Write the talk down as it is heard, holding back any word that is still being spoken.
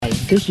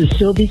This is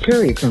Sylvie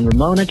Curry from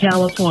Ramona,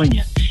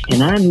 California,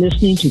 and I'm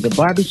listening to the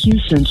Barbecue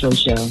Central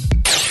Show.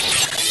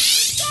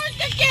 Start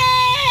the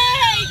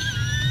game!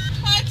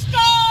 Let's go!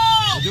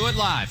 We'll do it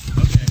live.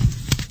 Okay.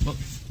 Well,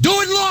 do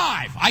it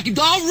live!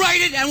 I'll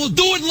write it and we'll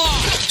do it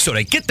live! So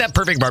to get that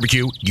perfect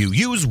barbecue, you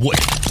use wood.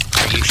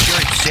 Are you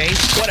sure it's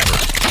safe? Whatever.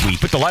 We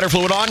put the lighter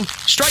fluid on,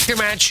 strike the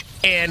match,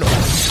 and...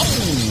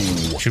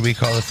 Oh! Should we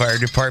call the fire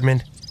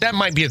department? That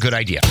might be a good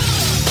idea.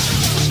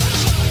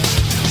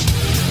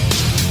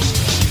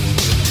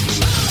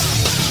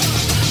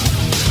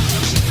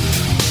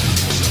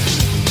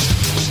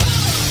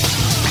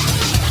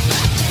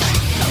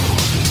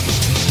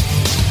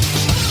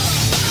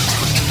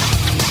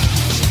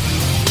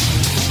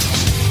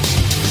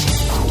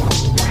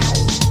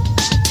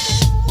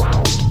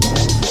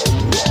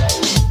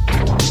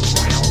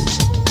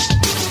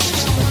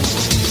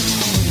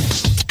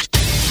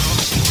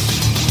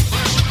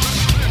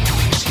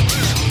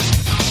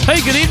 Hey,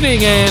 good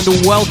evening, and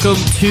welcome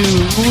to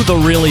the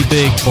Really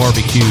Big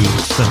Barbecue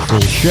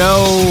Central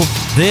Show.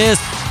 This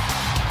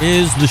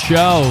is the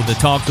show that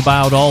talks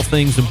about all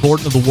things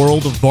important to the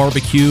world of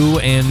barbecue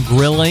and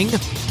grilling.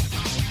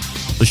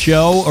 The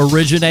show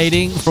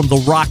originating from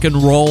the Rock and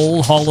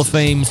Roll Hall of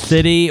Fame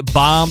city,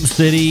 Bomb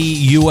City,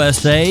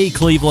 USA,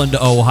 Cleveland,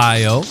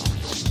 Ohio,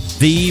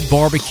 the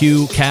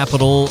barbecue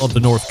capital of the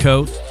North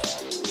Coast.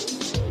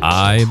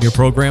 I am your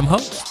program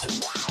host,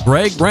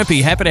 Greg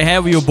Rempe. Happy to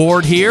have you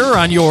aboard here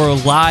on your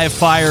live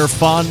fire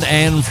fun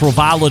and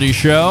frivolity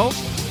show.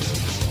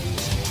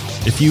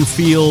 If you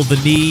feel the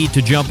need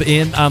to jump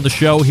in on the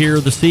show here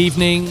this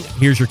evening,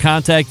 here's your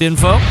contact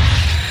info.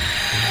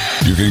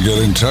 You can get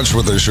in touch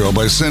with the show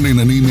by sending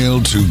an email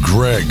to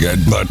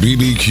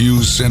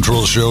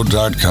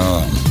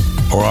greg@bbqcentralshow.com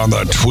or on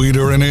the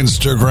Twitter and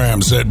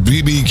Instagrams at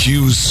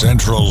BBQ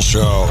Central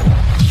Show.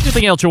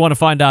 Anything else you want to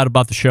find out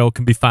about the show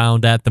can be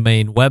found at the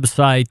main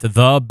website,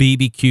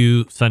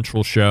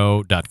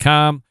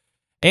 thebbqcentralshow.com.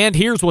 And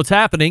here's what's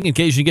happening in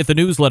case you get the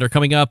newsletter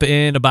coming up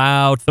in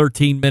about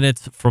 13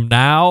 minutes from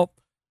now,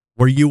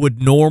 where you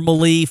would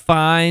normally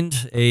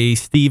find a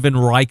Steven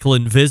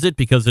Raichlen visit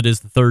because it is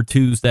the third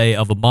Tuesday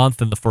of a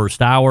month in the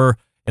first hour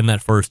in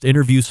that first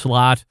interview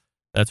slot.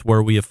 That's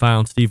where we have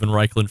found Steven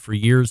Raichlen for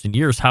years and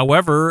years.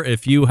 However,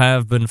 if you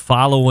have been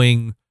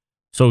following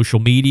social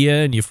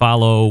media and you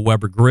follow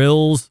Weber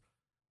Grills,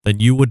 then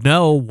you would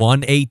know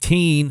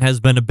 118 has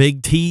been a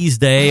big tease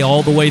day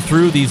all the way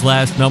through these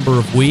last number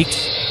of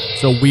weeks.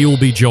 So we will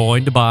be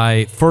joined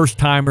by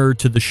first-timer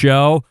to the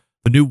show,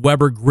 the new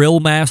Weber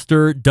Grill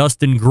Master,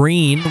 Dustin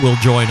Green, will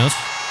join us.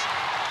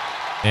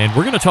 And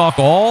we're going to talk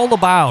all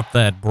about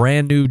that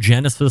brand new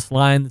Genesis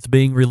line that's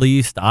being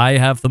released. I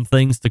have some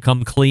things to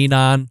come clean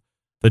on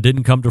that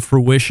didn't come to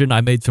fruition.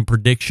 I made some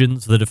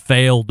predictions that have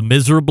failed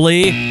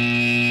miserably.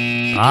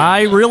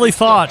 I really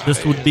thought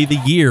this would be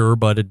the year,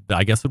 but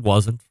I guess it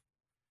wasn't.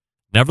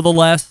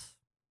 Nevertheless,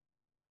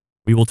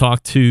 we will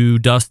talk to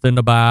Dustin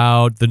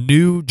about the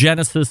new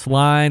Genesis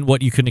line,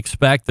 what you can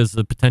expect as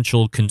a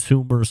potential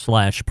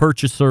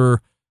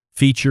consumer/purchaser,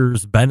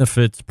 features,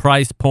 benefits,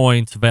 price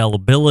points,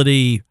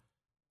 availability,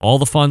 all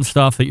the fun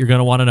stuff that you're going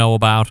to want to know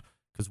about,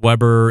 because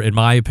Weber, in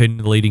my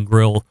opinion, the leading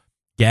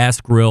gas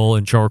grill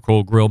and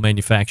charcoal grill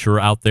manufacturer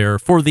out there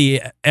for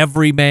the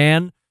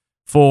everyman,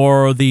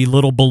 for the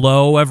little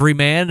below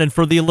everyman, and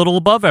for the little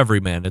above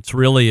everyman. It's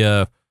really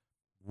a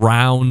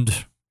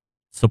round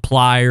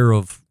supplier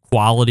of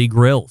quality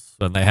grills,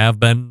 and they have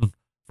been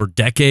for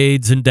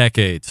decades and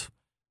decades.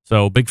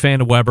 So big fan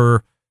of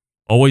Weber,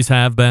 always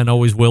have been,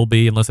 always will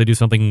be, unless they do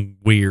something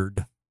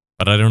weird,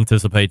 but I don't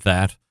anticipate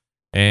that.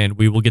 And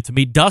we will get to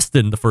meet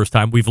Dustin the first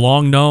time. We've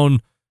long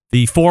known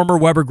the former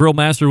Weber Grill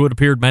Master who had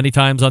appeared many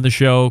times on the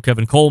show,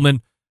 Kevin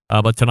Coleman,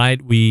 but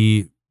tonight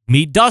we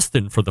meet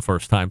Dustin for the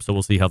first time, so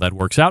we'll see how that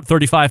works out.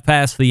 35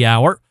 past the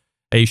hour,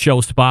 a show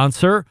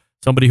sponsor,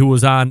 somebody who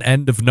was on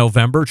end of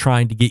November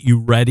trying to get you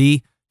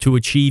ready to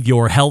achieve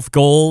your health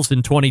goals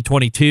in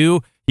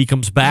 2022. He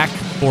comes back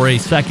for a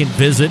second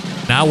visit.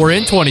 Now we're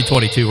in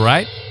 2022,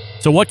 right?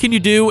 So what can you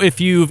do if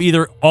you've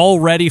either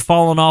already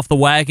fallen off the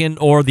wagon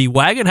or the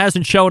wagon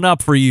hasn't shown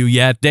up for you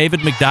yet? David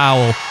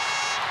McDowell,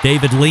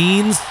 David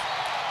Leans,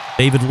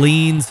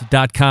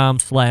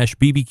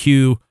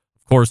 davidleans.com/BBQ. Of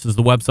course, is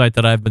the website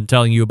that I've been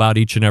telling you about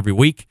each and every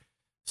week.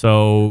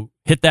 So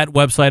hit that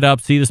website up,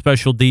 see the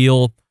special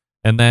deal,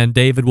 and then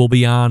David will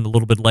be on a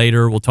little bit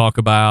later. We'll talk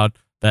about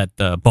that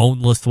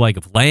boneless leg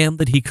of lamb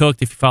that he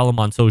cooked. If you follow him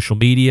on social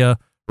media,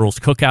 Earl's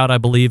Cookout, I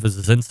believe, is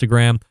his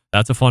Instagram.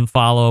 That's a fun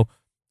follow.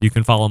 You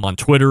can follow him on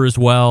Twitter as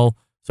well.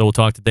 So we'll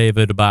talk to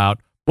David about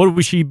what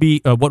we should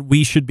be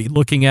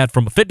looking at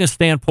from a fitness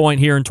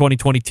standpoint here in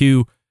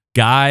 2022,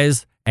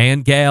 guys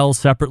and gals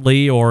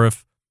separately, or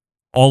if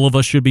all of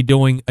us should be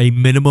doing a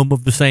minimum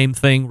of the same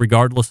thing,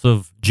 regardless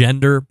of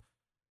gender.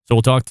 So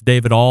we'll talk to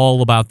David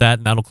all about that,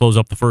 and that'll close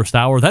up the first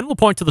hour. Then we'll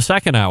point to the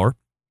second hour.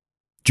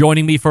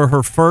 Joining me for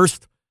her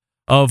first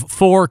of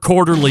 4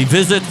 quarterly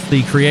visits,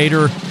 the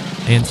creator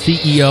and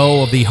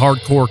CEO of the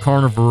Hardcore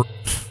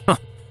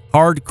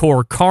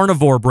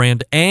Carnivore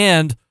brand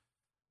and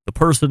the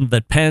person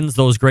that pens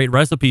those great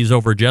recipes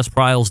over at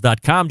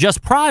JessPryles.com. Jess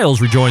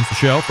Pryles rejoins the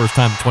show, first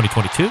time in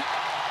 2022.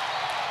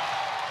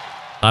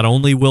 Not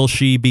only will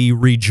she be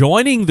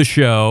rejoining the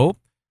show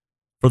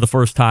for the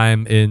first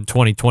time in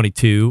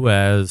 2022,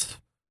 as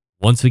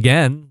once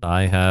again,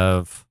 I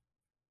have...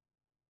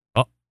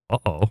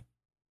 Uh-oh.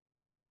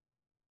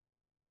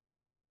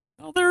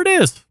 Oh, there it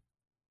is.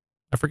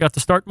 I forgot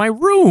to start my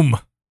room.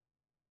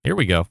 Here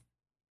we go.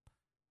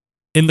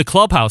 In the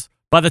clubhouse.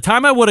 By the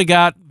time I would have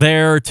got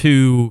there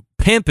to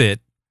pimp it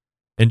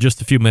in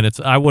just a few minutes,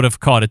 I would have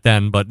caught it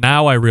then. But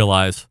now I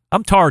realize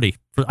I'm tardy.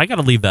 I got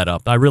to leave that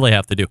up. I really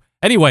have to do.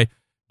 Anyway,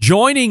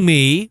 joining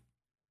me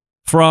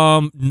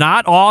from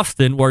not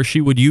Austin, where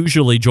she would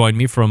usually join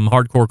me from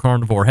Hardcore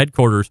Carnivore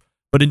headquarters,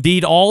 but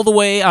indeed all the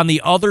way on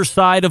the other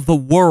side of the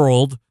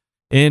world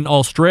in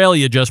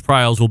Australia, Jess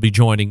Pryles will be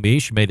joining me.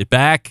 She made it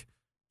back,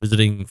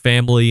 visiting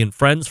family and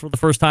friends for the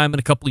first time in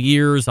a couple of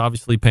years.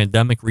 Obviously,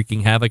 pandemic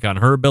wreaking havoc on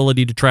her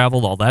ability to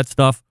travel, all that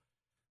stuff.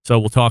 So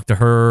we'll talk to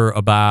her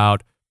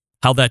about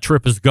how that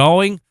trip is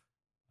going.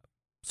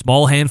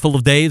 Small handful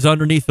of days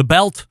underneath the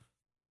belt.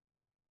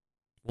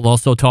 We'll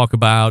also talk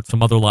about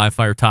some other live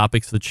fire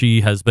topics that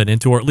she has been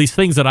into, or at least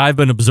things that I've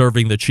been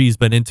observing that she's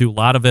been into. A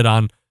lot of it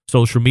on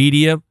social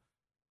media.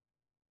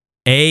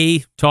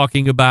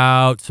 Talking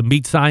about some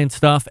meat science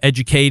stuff,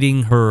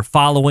 educating her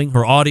following,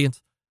 her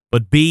audience.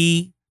 But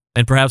B,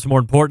 and perhaps more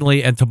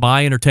importantly, and to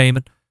my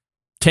entertainment,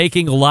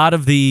 taking a lot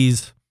of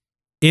these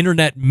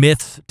internet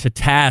myths to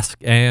task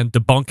and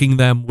debunking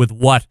them with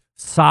what?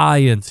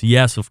 Science.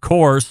 Yes, of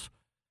course.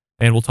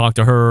 And we'll talk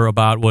to her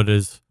about what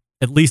is,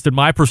 at least in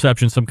my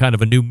perception, some kind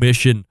of a new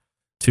mission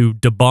to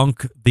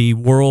debunk the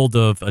world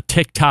of a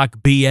TikTok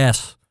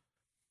BS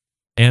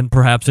and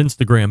perhaps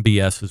Instagram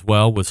BS as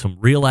well, with some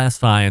real-ass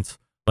science,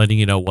 letting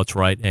you know what's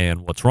right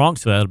and what's wrong.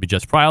 So that'll be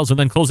Jess Pryles. And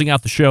then closing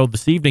out the show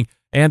this evening,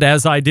 and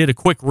as I did a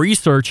quick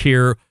research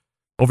here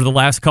over the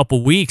last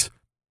couple weeks,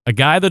 a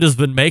guy that has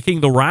been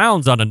making the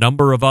rounds on a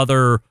number of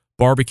other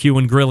barbecue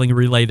and grilling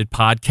related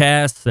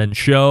podcasts and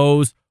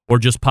shows, or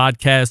just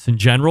podcasts in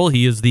general.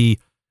 He is the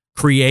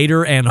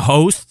creator and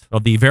host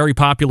of the very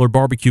popular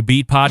Barbecue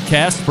Beat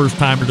podcast, first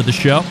timer to the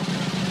show.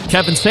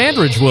 Kevin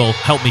Sandridge will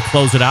help me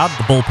close it out,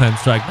 the bullpen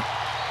segment.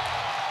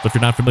 So if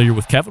you're not familiar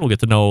with Kevin, we'll get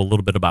to know a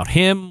little bit about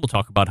him. We'll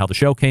talk about how the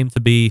show came to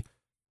be.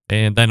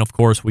 And then, of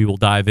course, we will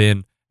dive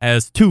in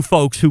as two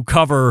folks who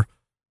cover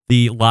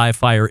the live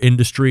fire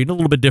industry in a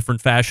little bit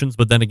different fashions,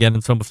 but then again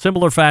in some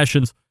similar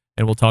fashions.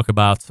 And we'll talk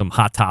about some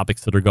hot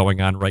topics that are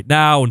going on right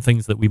now and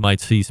things that we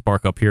might see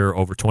spark up here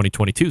over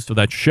 2022. So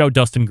that's your show.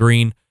 Dustin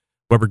Green,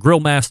 Weber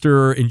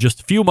Grillmaster in just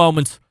a few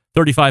moments.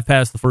 35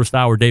 past the first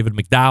hour, David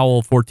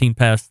McDowell. 14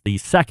 past the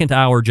second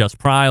hour, Jess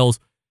Pryles.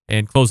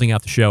 And closing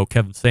out the show,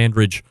 Kevin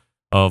Sandridge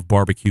of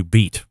Barbecue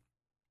Beat.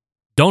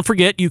 Don't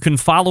forget, you can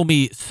follow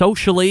me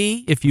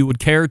socially if you would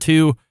care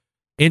to.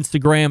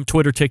 Instagram,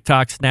 Twitter,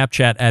 TikTok,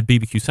 Snapchat at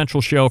BBQ Central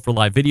Show for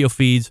live video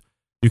feeds.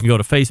 You can go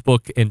to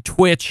Facebook and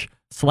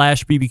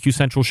Twitch/BBQ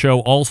Central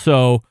Show.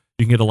 Also,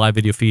 you can get a live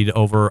video feed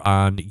over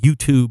on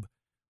YouTube,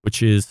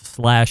 which is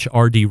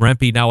 /RD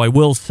Rempe. Now, I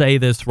will say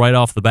this right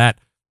off the bat.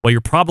 While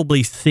you're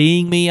probably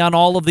seeing me on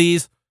all of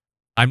these,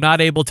 I'm not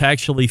able to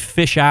actually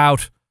fish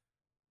out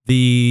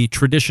the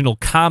traditional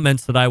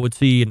comments that I would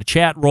see in the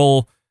chat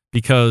roll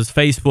because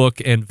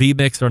Facebook and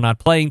vMix are not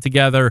playing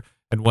together.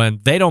 And when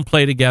they don't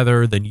play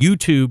together, then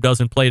YouTube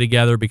doesn't play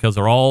together because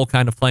they're all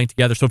kind of playing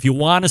together. So if you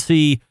want to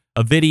see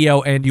a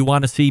video and you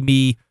want to see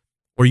me,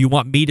 or you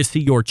want me to see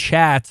your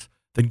chats,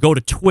 then go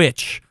to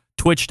Twitch,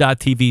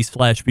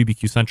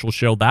 twitch.tv/BBQ Central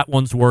Show. That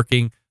one's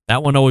working.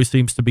 That one always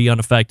seems to be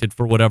unaffected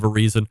for whatever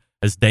reason,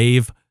 as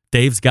Dave's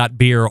Got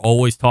Beer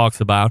always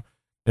talks about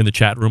in the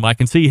chat room. I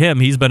can see him.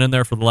 He's been in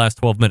there for the last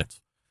 12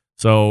 minutes.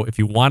 So if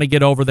you want to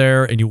get over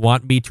there and you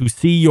want me to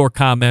see your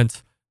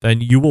comments, then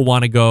you will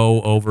want to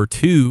go over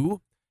to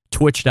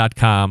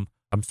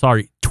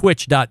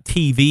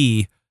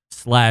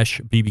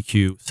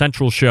twitch.tv/BBQ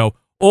Central Show.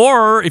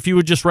 Or if you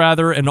would just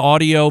rather an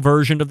audio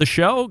version of the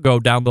show, go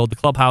download the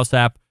Clubhouse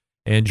app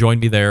and join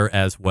me there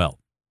as well.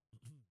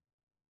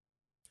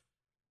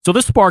 So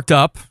this sparked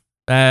up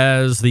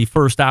as the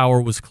first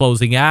hour was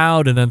closing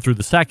out, and then through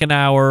the second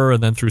hour,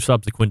 and then through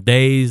subsequent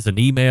days and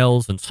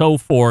emails and so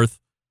forth.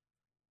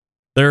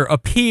 There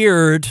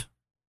appeared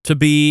to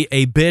be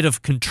a bit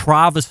of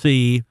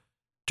controversy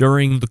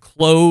during the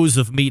close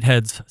of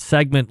Meathead's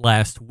segment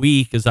last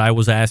week as I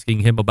was asking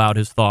him about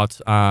his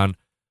thoughts on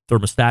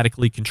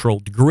thermostatically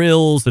controlled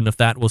grills and if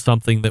that was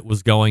something that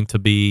was going to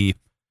be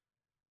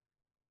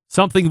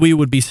something we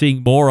would be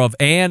seeing more of.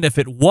 And if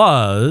it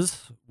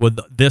was,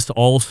 would this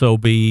also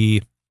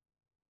be,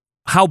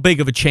 how big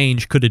of a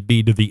change could it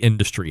be to the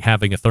industry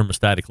having a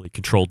thermostatically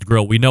controlled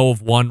grill? We know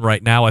of one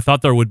right now. I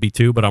thought there would be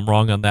two, but I'm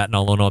wrong on that, and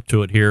I'll own up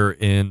to it here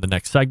in the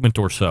next segment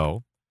or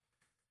so.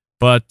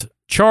 But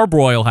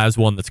Charbroil has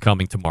one that's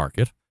coming to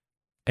market.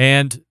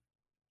 And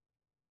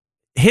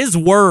his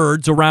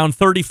words around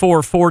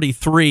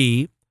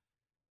 3443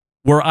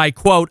 were, I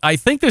quote, "I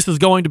think this is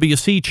going to be a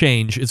sea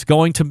change. It's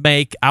going to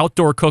make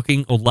outdoor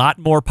cooking a lot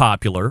more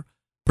popular.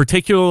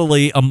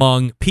 particularly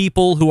among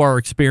people who are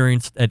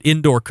experienced at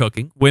indoor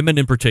cooking, women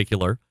in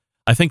particular.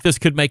 I think this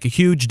could make a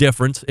huge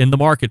difference in the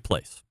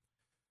marketplace.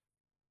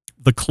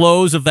 The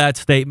close of that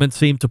statement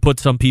seemed to put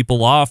some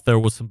people off. There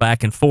was some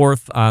back and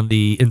forth on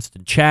the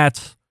instant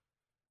chats.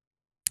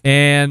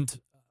 And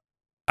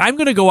I'm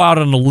going to go out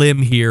on a limb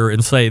here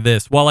and say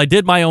this. While I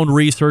did my own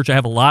research, I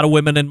have a lot of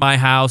women in my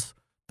house.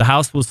 The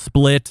house was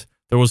split.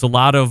 There was a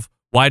lot of,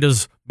 why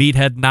does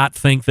Meathead not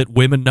think that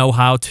women know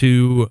how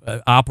to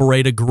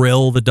operate a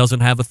grill that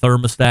doesn't have a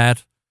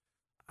thermostat?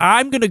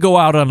 I'm going to go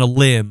out on a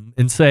limb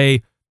and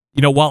say,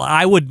 while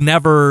I would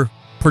never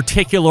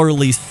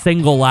particularly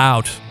single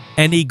out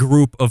any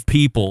group of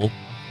people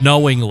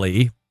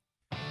knowingly,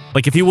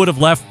 like if he would have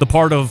left the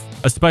part of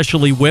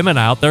especially women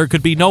out, there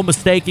could be no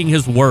mistaking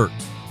his words.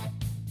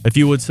 If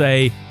you would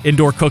say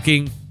indoor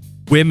cooking,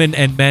 women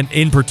and men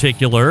in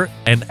particular,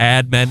 and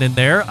add men in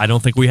there, I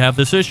don't think we have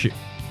this issue.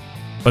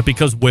 But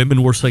because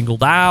women were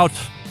singled out,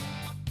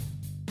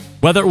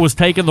 whether it was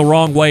taken the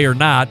wrong way or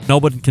not,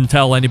 nobody can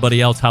tell anybody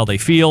else how they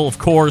feel, of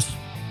course.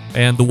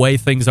 And the way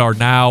things are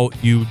now,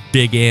 you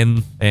dig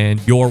in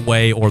and your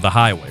way or the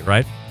highway,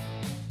 right?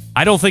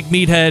 I don't think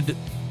Meathead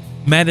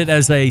meant it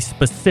as a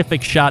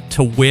specific shot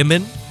to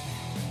women.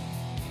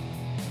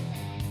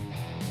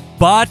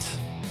 But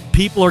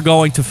people are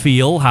going to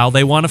feel how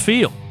they want to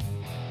feel.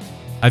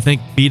 I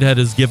think Meathead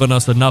has given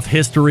us enough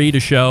history to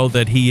show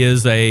that he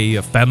is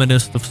a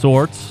feminist of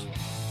sorts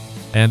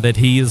and that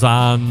he is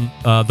on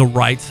the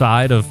right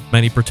side of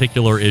many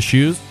particular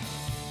issues.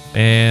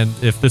 And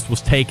if this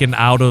was taken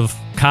out of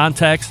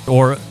context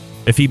or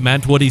if he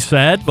meant what he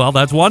said, well,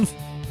 that's one thing.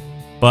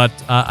 But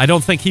I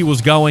don't think he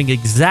was going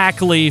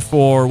exactly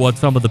for what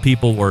some of the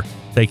people were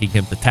taking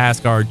him to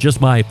task are. Just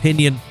my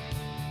opinion.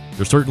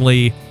 You're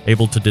certainly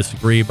able to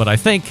disagree, but I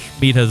think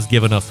Meat has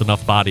given us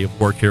enough body of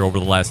work here over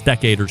the last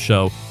decade or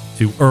so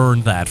to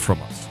earn that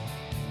from us.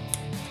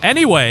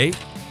 Anyway,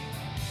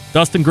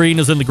 Dustin Green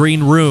is in the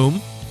green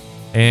room,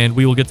 and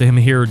we will get to him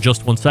here in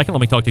just 1 second. Let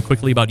me talk to you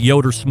quickly about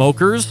Yoder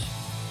Smokers,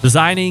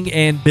 designing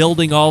and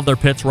building all of their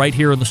pits right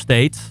here in the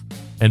States,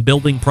 and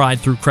building pride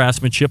through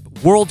craftsmanship,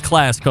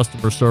 world-class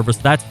customer service.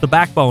 That's the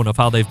backbone of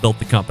how they've built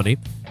the company.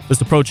 This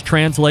approach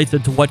translates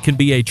into what can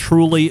be a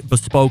truly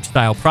bespoke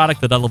style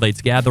product that elevates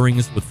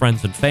gatherings with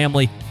friends and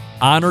family.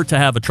 Honored to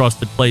have a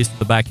trusted place in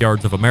the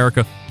backyards of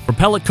America. From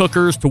pellet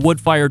cookers to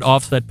wood-fired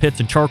offset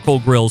pits and charcoal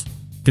grills,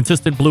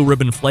 consistent blue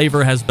ribbon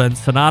flavor has been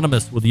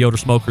synonymous with the Yoder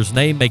Smokers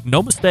name. Make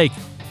no mistake,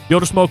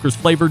 Yoder Smokers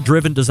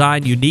flavor-driven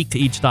design unique to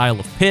each style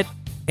of pit,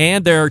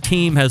 and their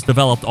team has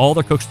developed all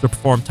their cooks to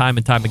perform time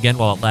and time again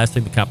while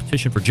outlasting the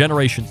competition for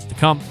generations to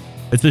come.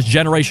 It's this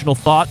generational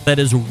thought that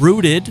is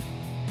rooted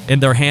in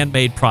their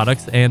handmade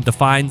products and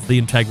defines the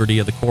integrity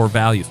of the core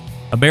values.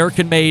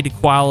 American-made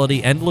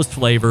quality, endless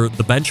flavor,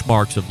 the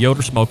benchmarks of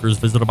Yoder Smokers.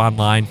 Visit them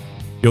online,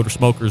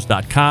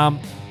 yodersmokers.com,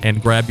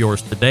 and grab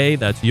yours today.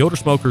 That's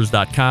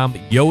yodersmokers.com,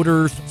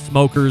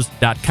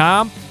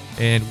 yodersmokers.com.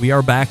 And we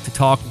are back to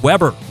talk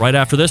Weber right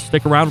after this.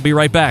 Stick around. We'll be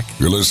right back.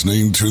 You're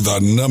listening to the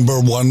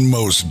 #1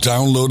 most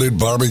downloaded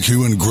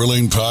barbecue and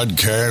grilling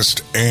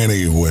podcast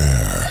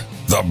anywhere.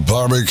 The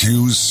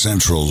Barbecue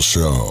Central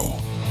Show.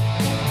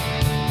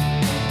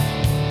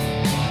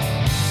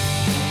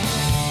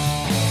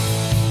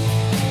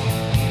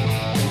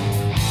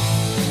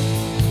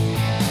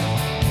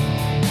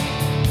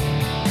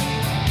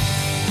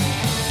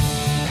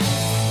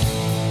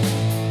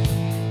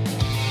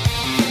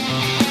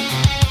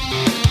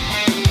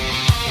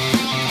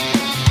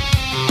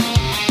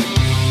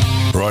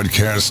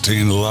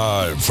 Broadcasting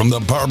live from the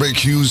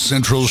Barbecue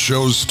Central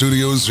Show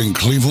studios in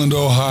Cleveland,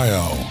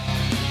 Ohio.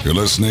 You're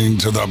listening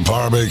to the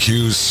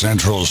Barbecue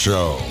Central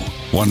Show.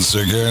 Once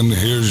again,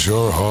 here's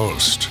your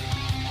host,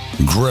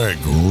 Greg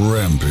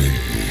Rempe.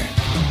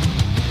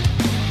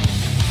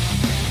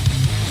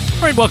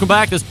 All right, welcome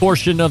back. This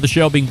portion of the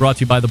show being brought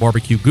to you by the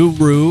Barbecue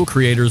Guru,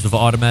 creators of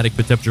automatic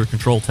pit temperature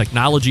control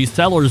technology,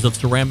 sellers of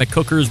ceramic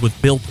cookers with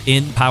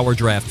built-in power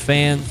draft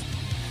fans,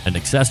 and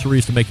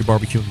accessories to make your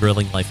barbecue and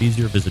grilling life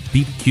easier. Visit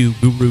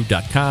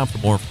bbqguru.com for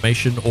more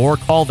information or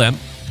call them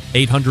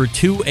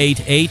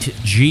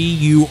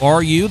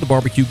 800-288-GURU. The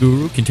Barbecue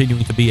Guru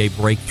continuing to be a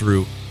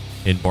breakthrough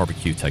in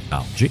barbecue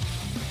technology.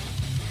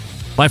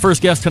 My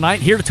first guest tonight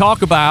here to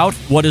talk about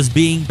what is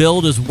being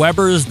billed as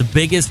Weber's the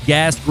biggest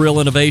gas grill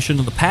innovation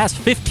in the past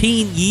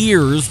 15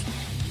 years.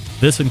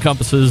 This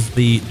encompasses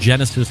the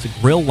Genesis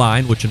grill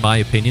line, which in my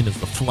opinion is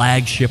the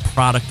flagship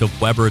product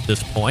of Weber at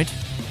this point.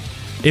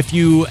 If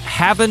you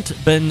haven't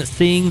been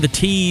seeing the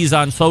tease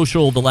on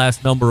social the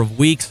last number of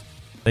weeks,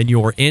 then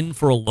you're in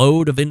for a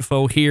load of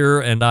info here,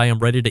 and I am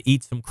ready to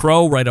eat some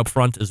crow right up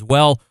front as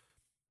well.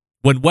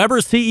 When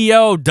Weber's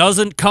CEO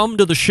doesn't come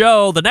to the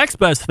show, the next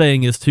best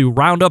thing is to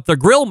round up their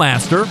grill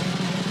master.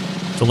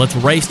 So let's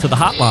race to the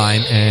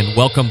hotline and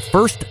welcome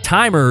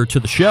first-timer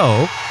to the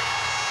show,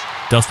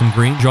 Dustin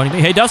Green joining me.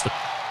 Hey, Dustin.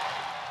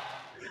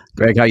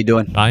 Greg, how you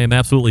doing? I am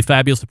absolutely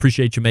fabulous.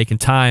 Appreciate you making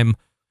time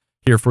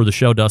here for the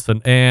show, Dustin.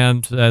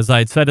 And as I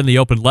had said in the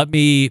open, let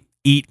me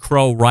eat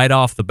crow right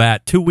off the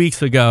bat. 2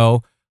 weeks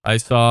ago, I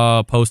saw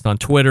a post on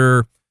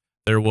Twitter.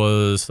 There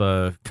was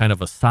kind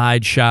of a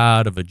side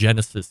shot of a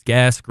Genesis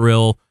gas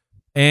grill,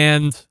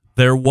 and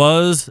there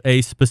was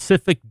a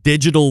specific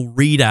digital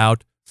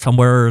readout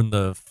somewhere in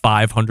the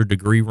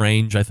 500-degree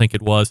range, I think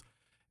it was.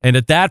 And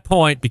at that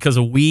point, because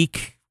a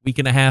week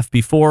and a half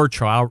before,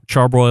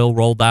 Charbroil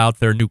rolled out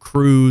their new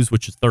Cruise,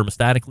 which is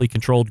thermostatically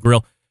controlled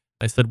grill,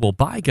 I said, well,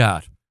 by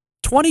God,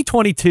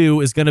 2022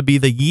 is going to be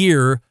the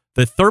year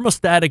that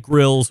thermostatic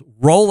grills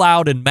roll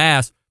out en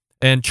masse,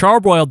 and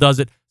Charbroil does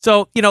it.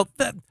 So,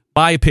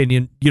 my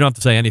opinion, you don't have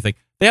to say anything.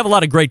 They have a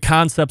lot of great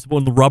concepts, but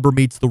when the rubber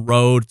meets the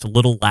road, it's a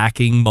little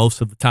lacking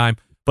most of the time.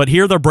 But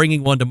here they're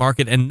bringing one to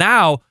market, and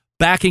now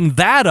backing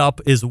that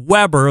up is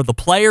Weber, the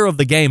player of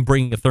the game,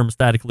 bringing a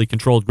thermostatically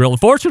controlled grill.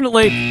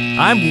 Unfortunately,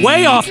 I'm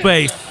way off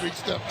base.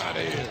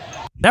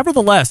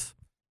 Nevertheless,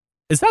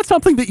 is that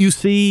something that you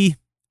see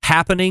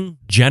happening,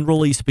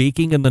 generally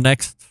speaking, in the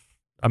next,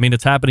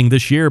 it's happening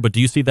this year, but do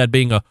you see that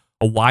being a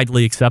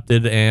widely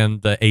accepted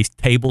and a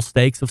table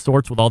stakes of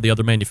sorts with all the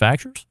other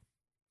manufacturers?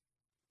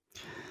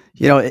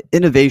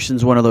 Innovation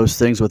is one of those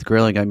things with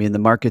grilling. The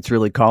market's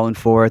really calling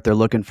for it. They're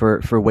looking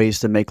for ways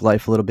to make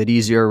life a little bit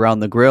easier around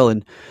the grill.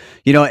 And,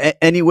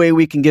 any way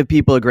we can give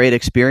people a great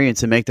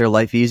experience and make their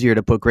life easier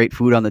to put great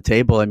food on the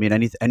table,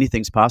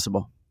 anything's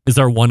possible. Is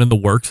there one in the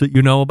works that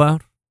you know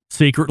about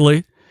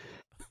secretly?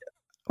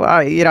 Well,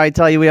 I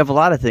tell you, we have a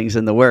lot of things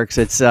in the works.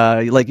 It's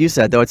like you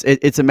said, though,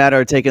 it's a matter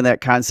of taking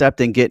that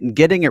concept and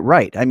getting it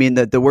right.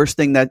 The worst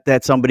thing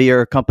that somebody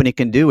or a company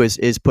can do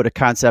is put a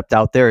concept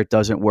out there. It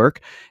doesn't work,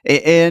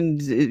 and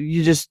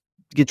you just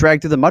get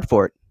dragged through the mud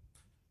for it.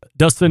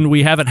 Dustin,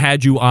 we haven't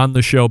had you on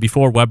the show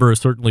before. Weber has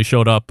certainly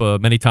showed up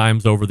many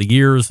times over the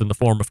years in the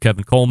form of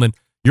Kevin Coleman.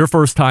 Your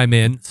first time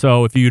in,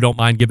 so if you don't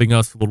mind giving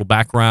us a little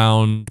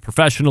background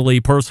professionally,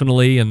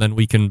 personally, and then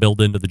we can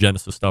build into the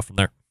Genesis stuff from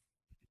there.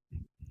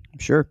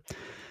 Sure.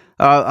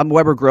 I'm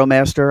Weber Grill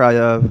Master.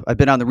 I've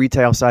been on the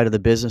retail side of the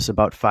business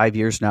about 5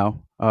 years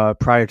now.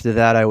 Prior to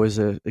that, I was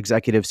a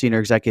senior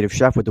executive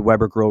chef with the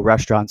Weber Grill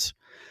restaurants.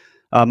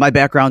 My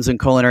background's in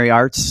culinary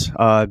arts.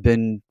 I've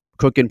been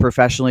cooking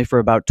professionally for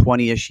about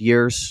 20-ish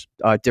years,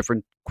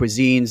 different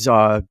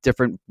cuisines,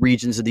 different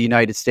regions of the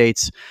United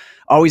States.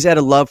 Always had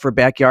a love for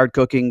backyard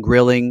cooking,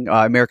 grilling.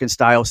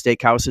 American-style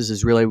steakhouses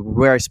is really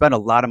where I spent a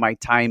lot of my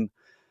time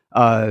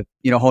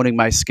honing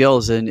my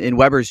skills, and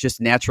Weber's just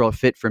a natural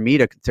fit for me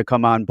to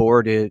come on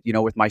board,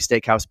 with my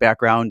steakhouse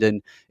background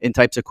and in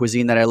types of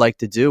cuisine that I like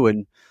to do.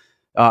 And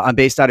I'm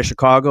based out of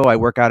Chicago. I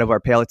work out of our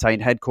Palatine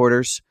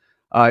headquarters.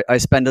 I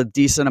spend a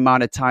decent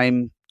amount of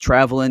time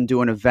traveling,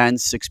 doing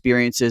events,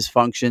 experiences,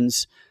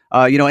 functions,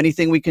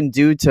 anything we can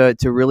do to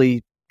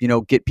really,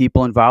 get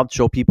people involved,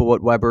 show people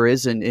what Weber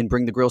is and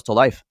bring the grills to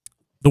life.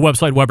 The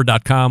website,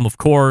 Weber.com, of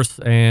course,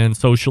 and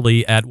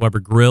socially at Weber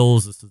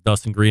Grills. This is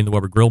Dustin Green, the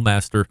Weber Grill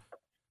Master.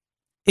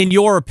 In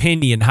your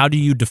opinion, how do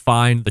you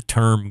define the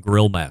term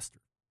grill master?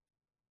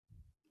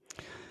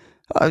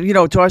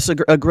 To us,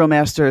 a grill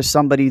master is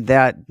somebody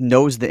that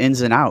knows the ins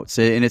and outs.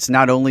 And it's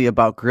not only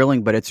about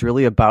grilling, but it's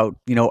really about,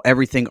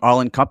 everything all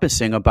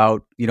encompassing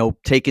about,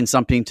 taking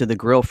something to the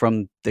grill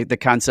from the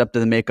concept of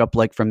the makeup,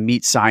 like from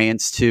meat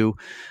science to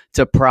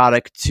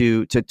product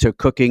to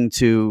cooking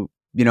to,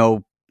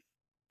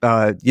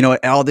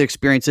 all the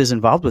experiences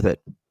involved with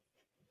it.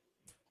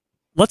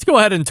 Let's go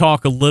ahead and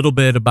talk a little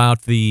bit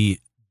about the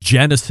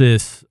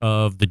genesis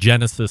of the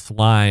Genesis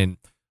line.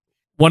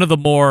 One of the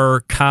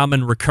more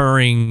common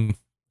recurring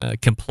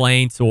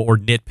complaints or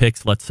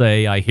nitpicks, let's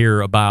say, I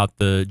hear about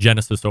the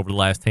Genesis over the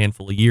last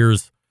handful of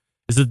years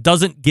is it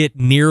doesn't get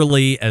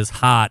nearly as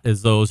hot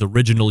as those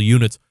original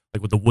units,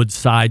 like with the wood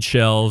side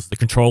shelves. The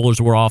controllers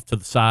were off to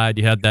the side.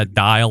 You had that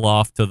dial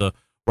off to the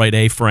right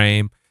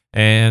A-frame,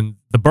 and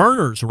the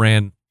burners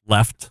ran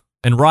left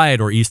and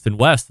right or east and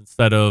west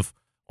instead of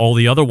all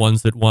the other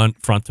ones that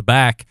went front to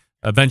back.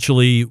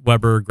 Eventually,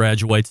 Weber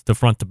graduates to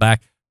front to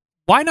back.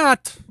 Why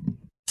not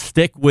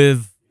stick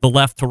with the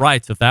left to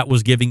rights if that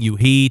was giving you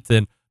heat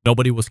and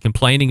nobody was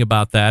complaining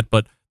about that?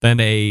 But then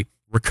a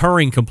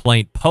recurring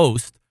complaint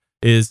post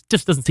is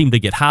just doesn't seem to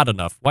get hot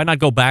enough. Why not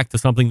go back to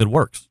something that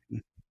works?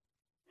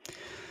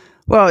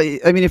 Well,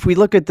 if we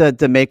look at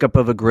the makeup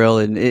of a grill,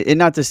 and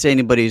not to say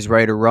anybody's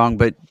right or wrong,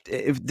 but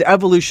the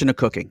evolution of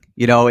cooking,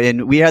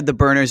 and we had the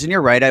burners, and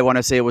you're right, I want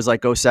to say it was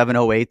like 07,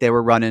 08, they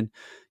were running,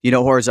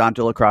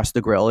 horizontal across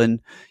the grill. And,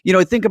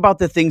 think about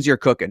the things you're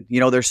cooking.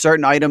 There's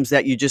certain items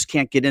that you just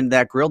can't get into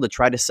that grill to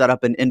try to set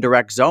up an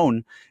indirect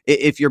zone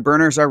if your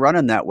burners are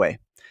running that way.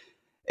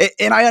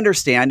 And I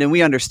understand, and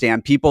we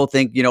understand, people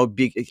think,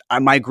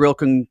 my grill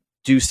can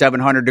do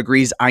 700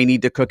 degrees. I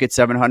need to cook at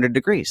 700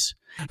 degrees.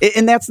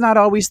 And that's not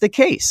always the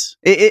case.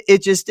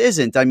 It just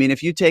isn't.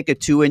 If you take a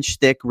 2-inch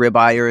thick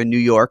ribeye or a New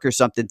York or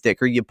something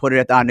thicker, you put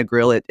it on the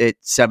grill at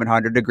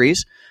 700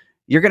 degrees,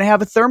 you're going to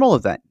have a thermal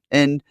event.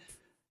 And,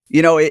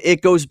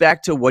 it goes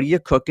back to what are you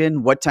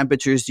cooking? What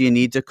temperatures do you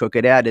need to cook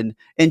it at? And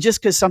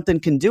just because something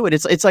can do it,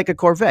 it's like a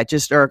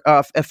Corvette, or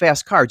a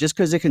fast car. Just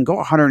because it can go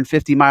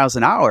 150 miles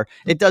an hour,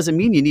 it doesn't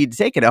mean you need to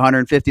take it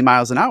 150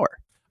 miles an hour.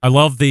 I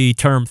love the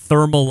term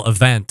thermal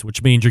event,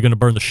 which means you're going to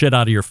burn the shit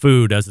out of your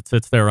food as it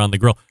sits there on the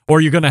grill.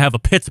 Or you're going to have a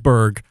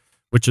Pittsburgh,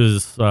 which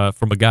is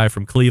from a guy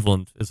from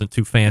Cleveland, isn't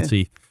too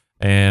fancy,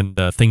 and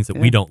things that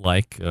we don't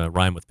like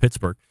rhyme with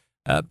Pittsburgh.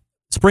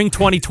 Spring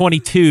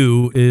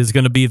 2022 is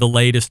going to be the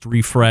latest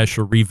refresh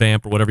or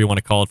revamp or whatever you want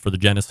to call it for the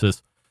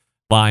Genesis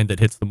line that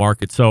hits the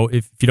market. So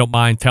if you don't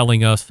mind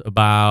telling us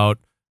about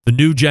the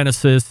new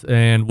Genesis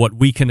and what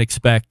we can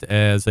expect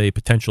as a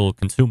potential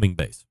consuming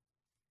base.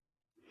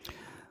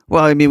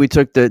 Well, I mean, we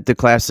took the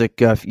classic,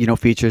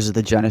 features of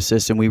the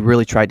Genesis, and we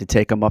really tried to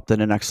take them up to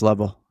the next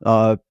level.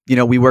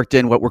 We worked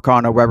in what we're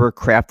calling a Weber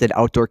Crafted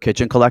Outdoor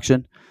Kitchen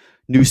Collection.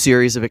 New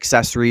series of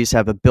accessories,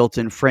 have a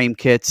built-in frame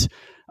kit,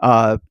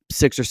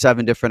 6 or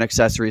 7 different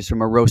accessories,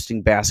 from a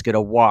roasting basket,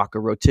 a wok, a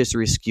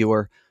rotisserie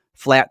skewer,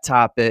 flat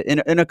top,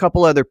 and a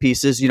couple other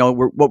pieces.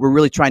 What we're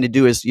really trying to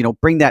do is,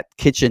 bring that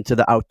kitchen to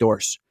the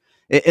outdoors,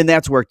 and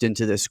that's worked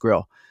into this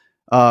grill.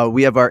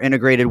 We have our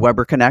integrated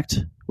Weber Connect,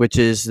 which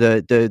is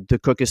the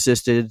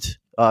cook-assisted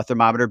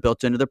thermometer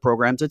built into the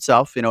programs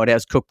itself. It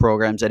has cook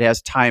programs, it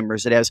has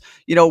timers, it has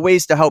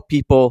ways to help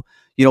people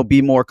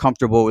be more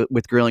comfortable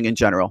with grilling in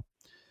general.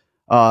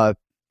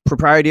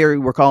 Proprietary,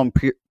 we're calling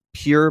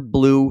pure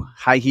blue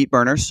high heat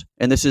burners,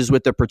 and this is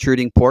with the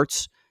protruding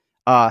ports.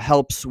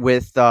 Helps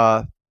with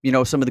some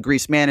of the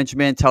grease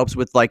management, helps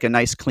with like a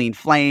nice clean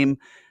flame.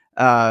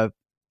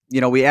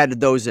 We added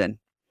those in.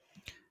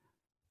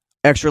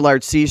 Extra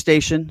large sieve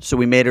station, so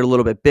we made it a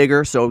little bit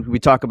bigger. So we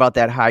talk about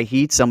that high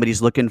heat.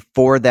 Somebody's looking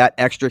for that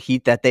extra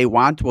heat that they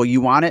want. Well,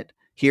 you want it.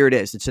 Here it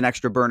is. It's an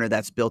extra burner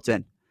that's built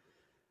in.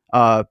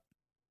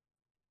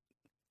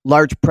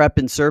 Large prep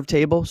and serve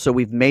table. So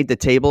we've made the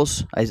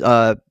tables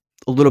a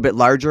little bit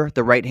larger.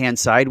 The right-hand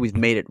side, we've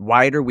made it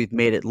wider. We've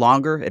made it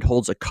longer. It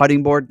holds a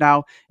cutting board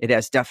now. It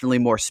has definitely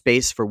more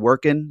space for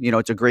working.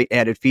 It's a great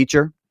added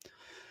feature.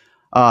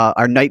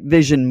 Our night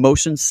vision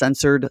motion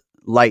censored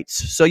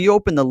lights. So you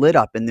open the lid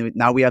up, and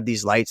now we have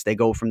these lights. They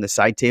go from the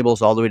side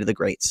tables all the way to the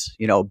grates.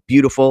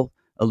 Beautiful,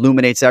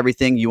 illuminates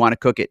everything. You want to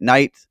cook at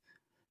night,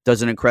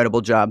 does an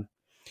incredible job.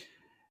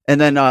 And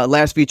then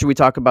last feature we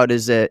talk about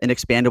is an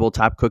expandable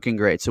top cooking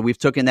grate. So we've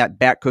taken that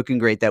back cooking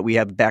grate that we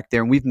have back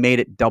there, and we've made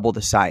it double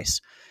the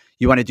size.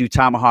 You want to do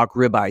tomahawk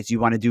ribeyes, you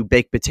want to do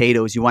baked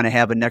potatoes, you want to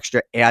have an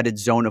extra added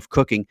zone of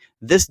cooking.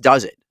 This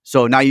does it.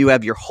 So now you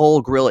have your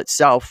whole grill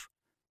itself,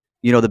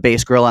 the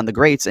base grill on the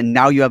grates, and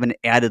now you have an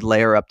added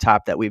layer up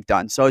top that we've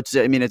done. So it's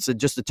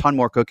just a ton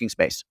more cooking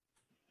space.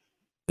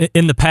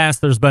 In the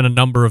past, there's been a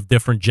number of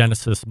different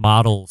Genesis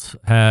models.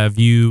 Have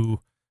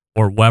you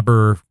or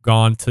Weber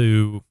gone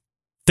to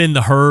thin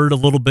the herd a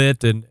little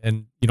bit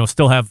and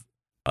still have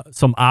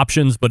some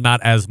options, but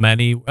not as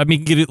many? I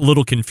mean, it can get a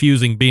little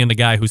confusing being the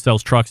guy who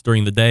sells trucks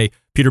during the day.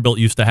 Peterbilt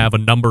used to have a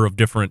number of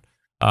different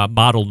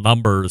model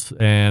numbers,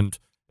 and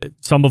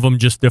some of them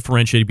just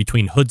differentiated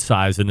between hood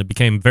size, and it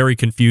became very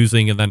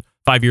confusing. And then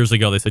 5 years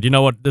ago, they said, you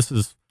know what, this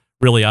is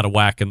really out of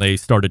whack, and they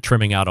started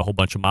trimming out a whole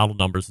bunch of model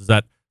numbers. Is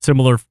that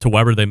similar to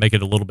Weber? They make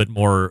it a little bit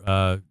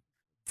more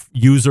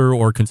user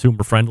or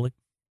consumer friendly?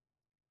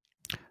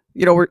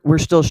 We're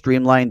still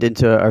streamlined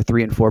into our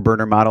 3 and 4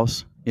 burner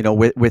models.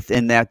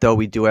 Within that, though,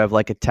 we do have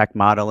like a tech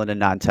model and a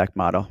non-tech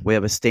model. We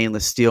have a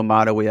stainless steel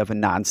model. We have a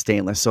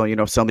non-stainless. So,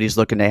 if somebody's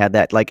looking to add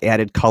that like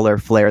added color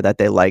flair that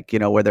they like,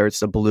 whether it's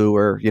the blue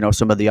or,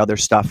 some of the other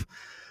stuff.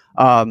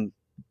 And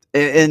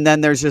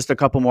then there's just a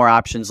couple more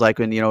options. Like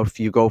when, if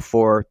you go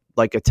for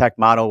like a tech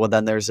model, well,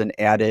 then there's an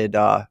added,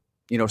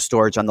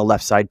 storage on the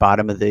left side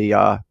bottom of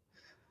the,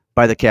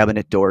 by the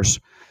cabinet doors.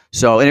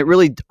 So, and it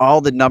really,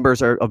 all the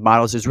numbers of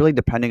models is really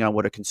depending on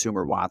what a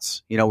consumer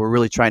wants. We're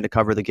really trying to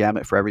cover the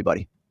gamut for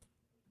everybody.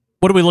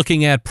 What are we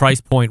looking at price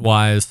point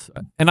wise?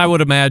 And I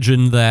would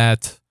imagine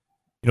that,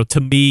 to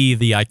me,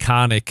 the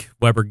iconic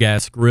Weber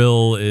gas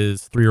grill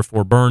is 3 or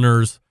 4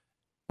 burners,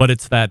 but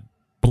it's that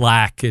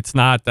black. It's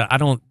not that I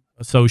don't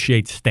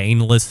associate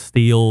stainless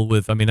steel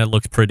with, that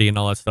looks pretty and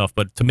all that stuff.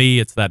 But to me,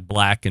 it's that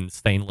black and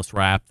stainless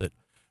wrap that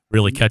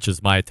really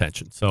catches my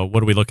attention. So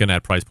what are we looking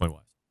at price point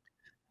wise?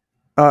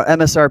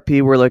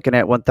 MSRP, we're looking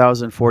at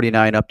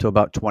 $1,049 up to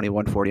about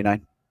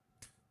 $2,149.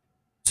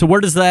 So where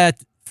does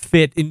that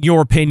fit, in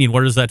your opinion?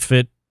 Where does that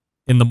fit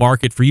in the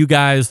market for you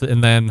guys?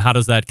 And then how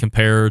does that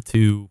compare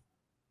to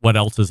what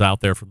else is out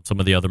there from some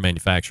of the other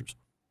manufacturers?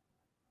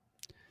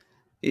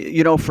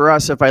 For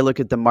us, if I look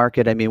at the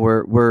market,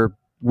 we're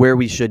where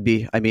we should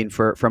be.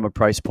 From a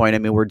price point,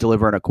 we're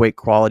delivering a great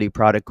quality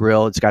product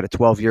grill. It's got a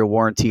 12-year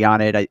warranty on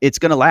it. It's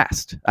going to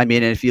last. And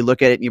if you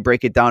look at it and you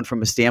break it down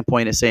from a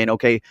standpoint of saying,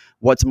 okay,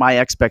 what's my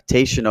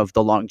expectation of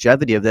the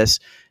longevity of this?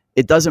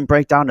 It doesn't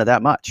break down to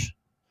that much.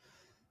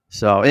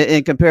 So,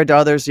 and compared to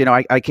others,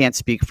 I can't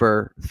speak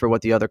for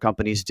what the other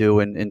companies do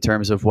in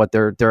terms of what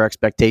their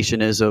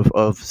expectation is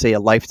of say a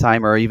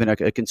lifetime or even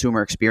a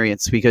consumer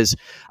experience, because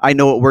I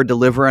know what we're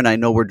delivering. I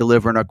know we're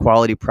delivering a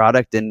quality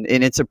product, and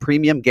it's a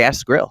premium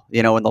gas grill.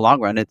 In the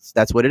long run,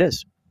 that's what it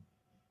is.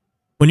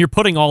 When you're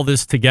putting all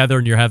this together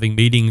and you're having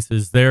meetings,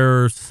 is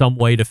there some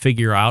way to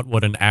figure out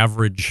what an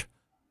average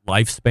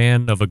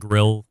lifespan of a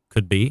grill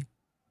could be?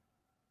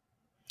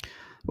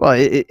 Well,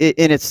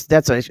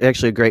 that's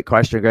actually a great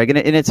question, Greg,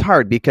 and it's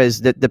hard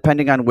because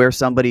depending on where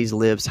somebody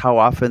lives, how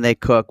often they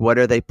cook, what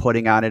are they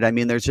putting on it. I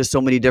mean, there's just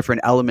so many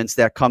different elements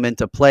that come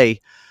into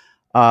play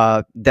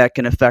that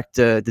can affect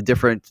the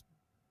different,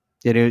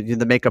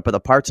 the makeup of the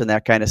parts and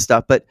that kind of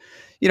stuff. But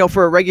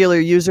for a regular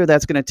user,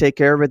 that's going to take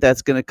care of it,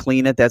 that's going to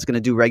clean it, that's going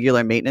to do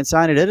regular maintenance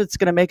on it. It's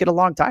going to make it a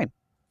long time.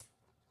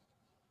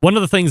 One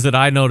of the things that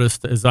I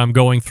noticed as I'm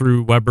going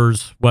through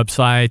Weber's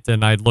website,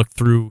 and I looked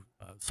through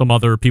some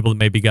other people that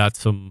maybe got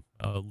some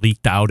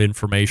leaked out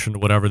information or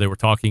whatever, they were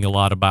talking a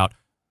lot about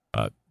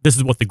this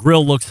is what the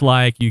grill looks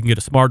like. You can get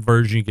a smart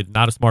version, you can get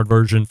not a smart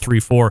version, 3,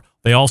 4.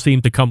 They all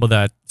seem to come with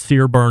that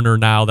sear burner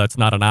now. That's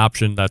not an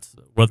option. That's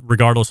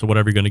regardless of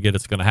whatever you're going to get,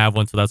 it's going to have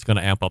one, so that's going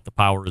to amp up the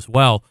power as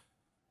well.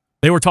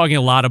 They were talking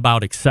a lot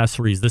about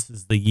accessories. This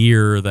is the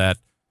year that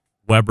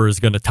Weber is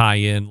going to tie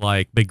in,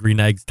 like Big Green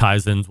Eggs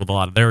ties in with a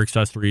lot of their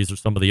accessories or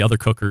some of the other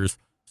cookers.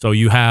 So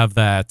you have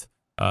that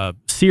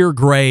sear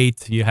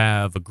grate, you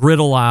have a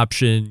griddle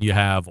option, you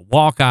have a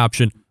wok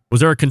option.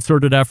 Was there a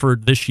concerted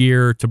effort this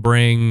year to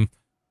bring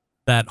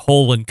that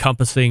whole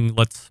encompassing,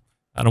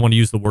 I don't want to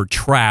use the word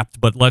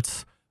trapped, but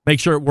let's make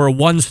sure we're a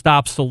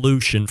one-stop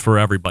solution for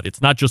everybody.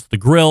 It's not just the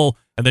grill,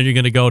 and then you're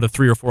going to go to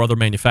 3 or 4 other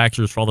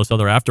manufacturers for all this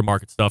other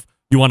aftermarket stuff.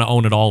 You want to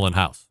own it all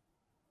in-house.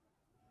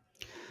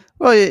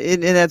 Well,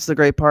 and that's the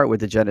great part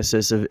with the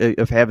genesis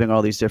of having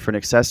all these different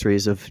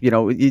accessories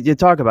you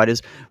talk about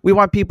is we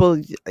want people,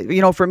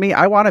 for me,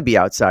 I want to be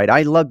outside.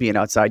 I love being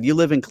outside. You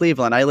live in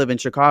Cleveland. I live in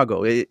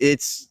Chicago.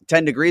 It's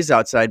 10 degrees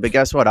outside, but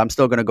guess what? I'm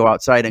still going to go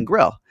outside and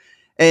grill.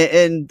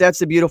 And that's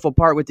the beautiful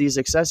part with these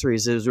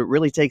accessories is it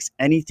really takes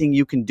anything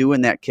you can do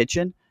in that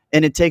kitchen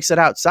and it takes it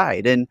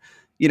outside. And,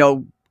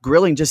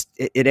 grilling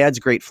it adds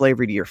great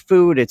flavor to your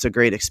food. It's a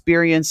great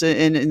experience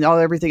and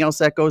everything else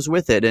that goes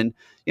with it. And,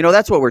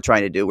 that's what we're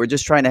trying to do. We're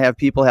just trying to have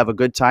people have a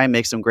good time,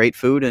 make some great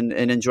food and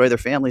enjoy their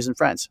families and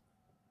friends.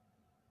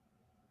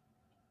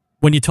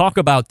 When you talk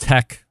about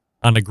tech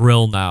on a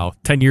grill now,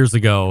 10 years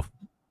ago,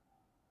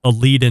 a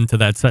lead into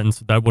that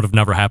sentence, that would have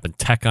never happened.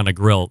 Tech on a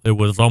grill. It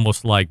was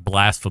almost like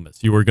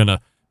blasphemous. You were going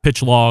to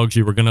pitch logs,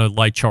 you were going to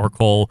light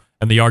charcoal,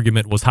 and the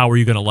argument was, how are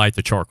you going to light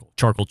the charcoal?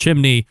 Charcoal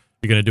chimney,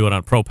 you're going to do it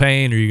on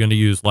propane, or you're going to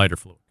use lighter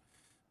fluid.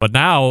 But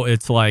now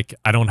it's like,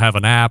 I don't have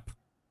an app.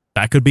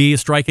 That could be a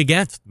strike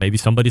against. Maybe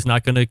somebody's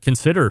not going to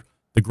consider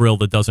the grill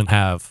that doesn't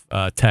have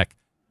tech.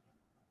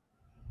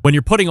 When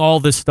you're putting all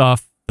this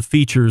stuff, the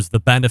features, the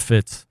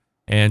benefits,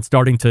 and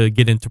starting to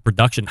get into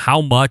production, how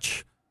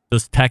much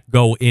does tech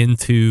go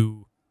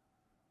into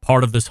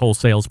part of this whole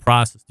sales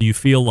process? Do you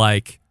feel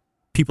like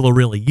people are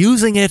really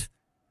using it,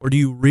 or do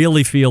you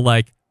really feel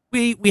like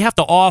we have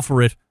to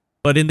offer it,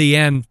 but in the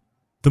end,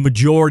 the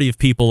majority of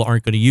people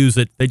aren't going to use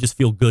it? They just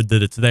feel good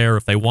that it's there.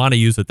 If they want to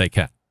use it, they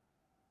can.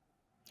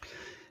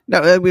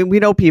 No, we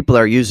know people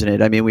are using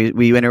it. I mean,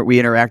 we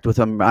interact with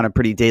them on a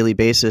pretty daily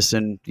basis,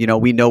 and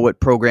we know what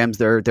programs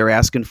they're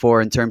asking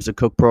for in terms of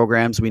cook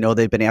programs. We know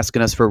they've been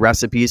asking us for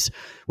recipes,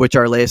 which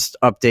our latest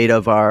update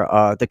of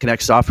our the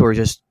Connect software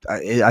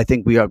I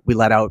think we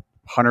let out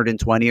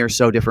 120 or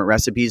so different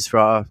recipes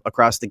for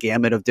across the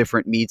gamut of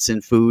different meats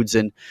and foods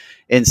and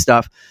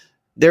stuff.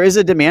 There is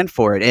a demand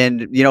for it,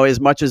 and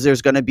as much as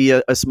there's going to be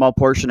a small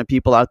portion of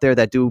people out there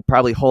that do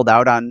probably hold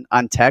out on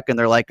tech, and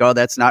they're like, "Oh,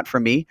 that's not for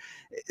me."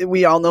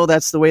 We all know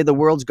that's the way the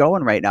world's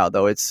going right now,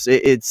 though. It's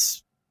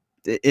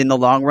in the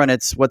long run,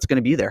 it's what's going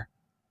to be there.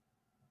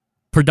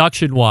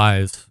 Production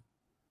wise,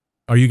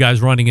 are you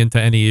guys running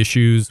into any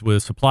issues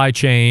with supply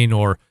chain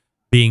or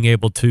being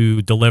able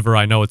to deliver?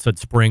 I know it said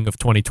spring of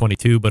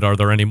 2022, but are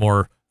there any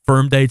more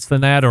firm dates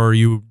than that, or are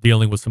you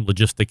dealing with some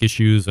logistic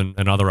issues and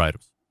other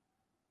items?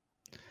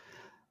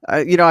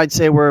 I'd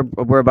say we're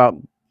about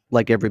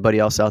like everybody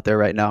else out there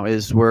right now.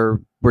 Is we're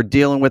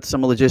dealing with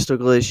some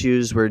logistical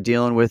issues. We're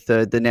dealing with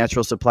the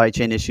natural supply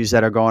chain issues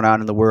that are going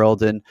on in the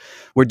world, and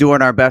we're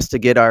doing our best to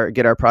get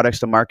our products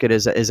to market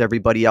as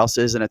everybody else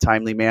is in a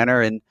timely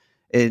manner.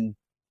 And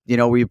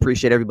we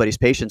appreciate everybody's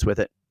patience with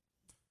it.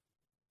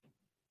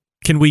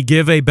 Can we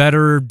give a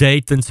better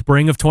date than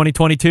spring of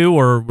 2022,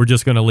 or we're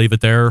just going to leave it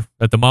there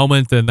at the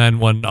moment, and then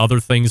when other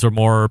things are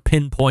more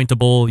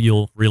pinpointable,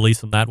 you'll release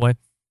them that way?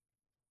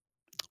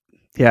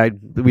 Yeah,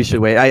 we should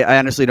wait. I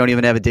honestly don't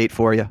even have a date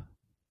for you.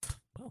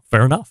 Well,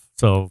 fair enough.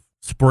 So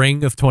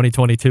spring of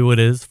 2022 it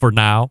is for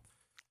now.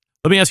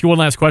 Let me ask you one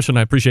last question.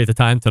 I appreciate the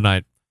time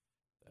tonight.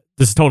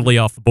 This is totally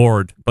off the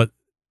board, but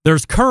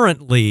there's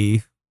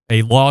currently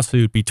a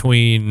lawsuit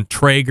between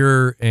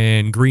Traeger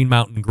and Green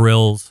Mountain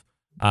Grills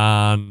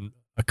on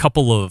a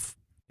couple of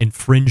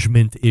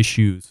infringement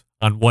issues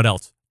on what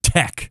else?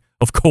 Tech,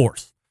 of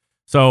course.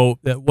 So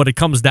what it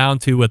comes down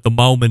to at the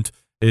moment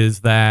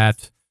is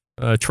that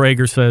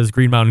Traeger says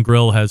Green Mountain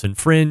Grill has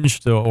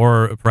infringed,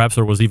 or perhaps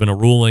there was even a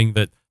ruling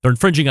that they're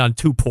infringing on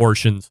 2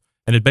 portions,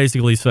 and it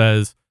basically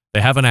says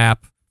they have an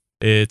app.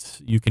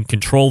 You can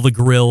control the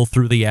grill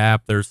through the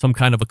app. There's some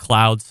kind of a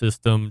cloud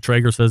system.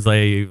 Traeger says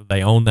they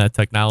own that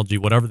technology,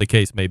 whatever the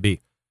case may be.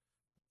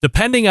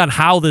 Depending on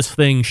how this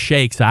thing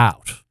shakes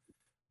out,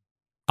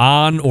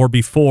 on or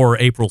before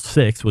April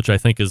 6th, which I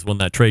think is when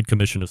that trade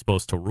commission is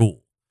supposed to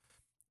rule.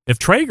 If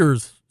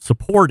Traeger's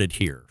supported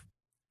here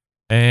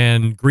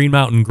and Green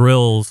Mountain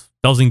Grills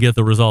doesn't get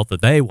the result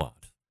that they want,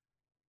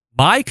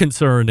 my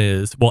concern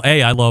is, well,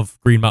 A, I love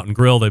Green Mountain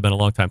Grill. They've been a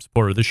long-time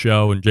supporter of this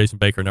show, and Jason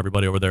Baker and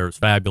everybody over there is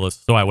fabulous,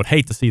 so I would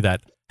hate to see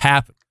that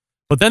happen.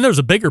 But then there's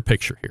a bigger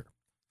picture here.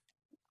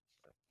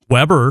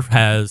 Weber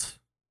has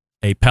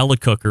a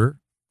pellet cooker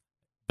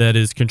that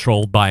is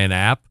controlled by an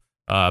app.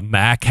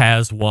 Mac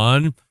has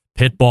one.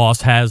 Pit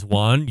Boss has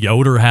one.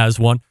 Yoder has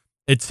one.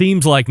 It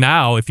seems like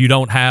now, if you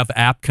don't have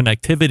app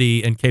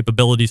connectivity and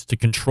capabilities to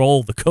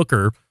control the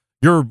cooker,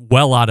 you're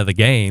well out of the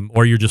game,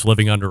 or you're just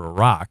living under a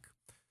rock.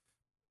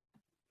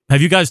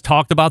 Have you guys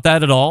talked about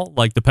that at all?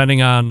 Like,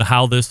 depending on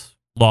how this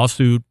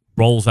lawsuit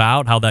rolls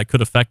out, how that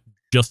could affect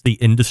just the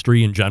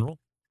industry in general?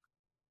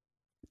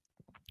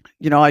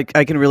 I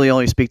can really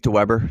only speak to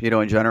Weber,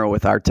 in general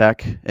with our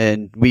tech.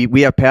 And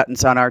we have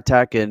patents on our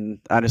tech. And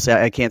honestly,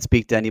 I can't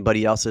speak to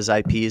anybody else's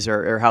IPs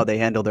or how they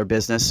handle their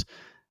business.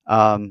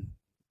 That's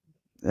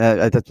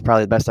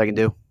probably the best I can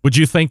do. Would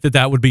you think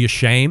that would be a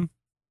shame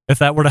if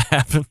that were to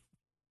happen?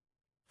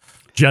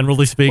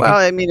 Generally speaking? Well,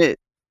 I mean,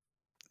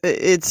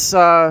 it's...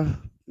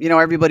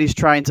 everybody's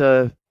trying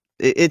to,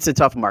 it's a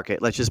tough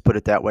market. Let's just put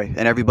it that way.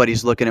 And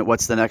everybody's looking at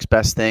what's the next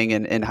best thing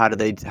and how do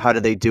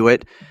they do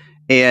it.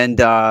 And,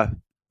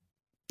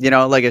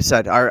 like I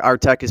said, our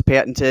tech is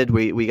patented.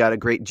 We got a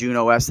great June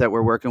OS that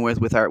we're working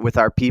with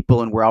our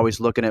people. And we're always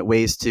looking at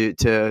ways to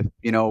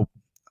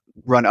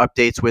run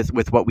updates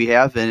with what we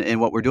have and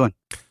what we're doing.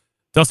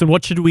 Dustin,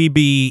 what should we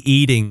be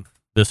eating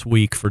this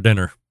week for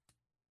dinner?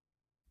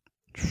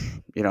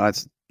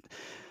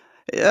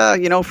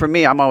 For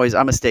me, I'm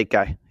a steak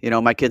guy.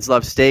 My kids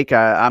love steak.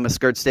 I'm a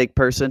skirt steak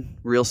person.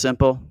 Real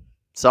simple,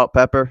 salt,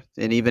 pepper,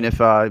 and even if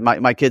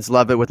my kids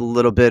love it with a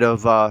little bit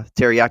of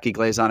teriyaki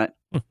glaze on it.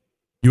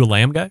 You a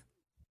lamb guy?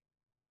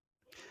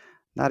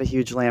 Not a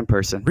huge lamb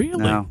person.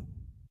 Really? No.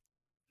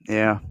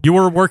 Yeah. You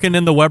were working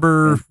in the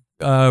Weber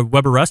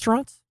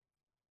restaurants?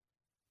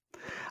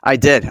 I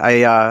did.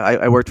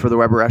 I worked for the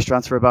Weber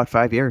restaurants for about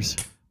 5 years.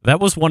 That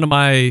was one of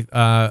my.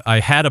 I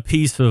had a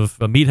piece of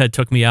Meathead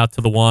took me out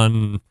to the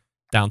one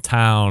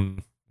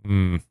downtown.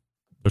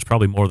 There's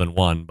probably more than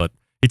one, but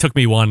he took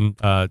me to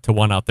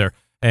one out there,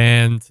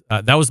 and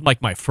that was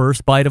like my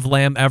first bite of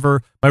lamb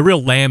ever. My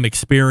real lamb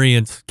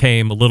experience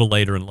came a little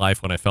later in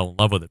life when I fell in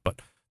love with it,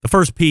 but the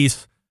first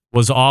piece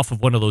was off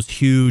of one of those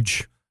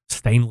huge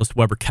stainless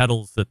Weber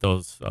kettles that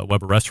those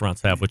Weber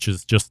restaurants have, which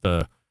is just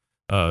a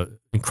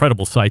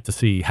incredible sight to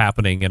see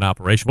happening in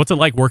operation. What's it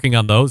like working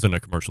on those in a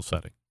commercial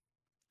setting?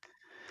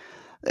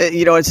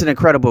 It's an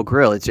incredible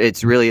grill. It's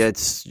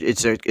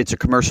a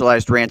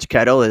commercialized ranch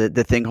kettle.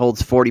 The thing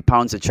holds 40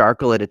 pounds of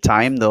charcoal at a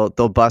time. They'll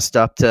bust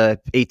up to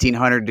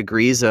 1,800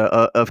 degrees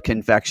of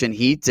convection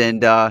heat,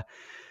 and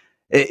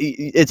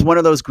it's one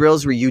of those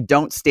grills where you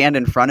don't stand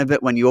in front of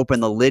it when you open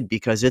the lid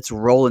because it's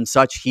rolling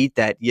such heat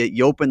that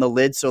you open the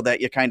lid so that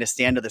you kind of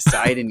stand to the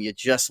side and you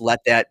just let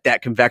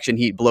that convection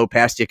heat blow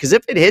past you. Because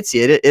if it hits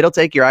you, it'll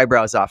take your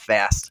eyebrows off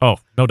fast. Oh,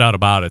 no doubt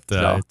about it.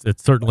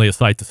 It's certainly a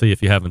sight to see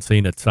if you haven't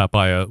seen it. Stop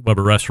by a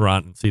Weber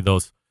restaurant and see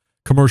those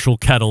commercial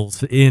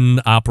kettles in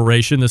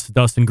operation. This is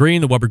Dustin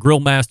Green, the Weber Grill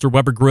Master.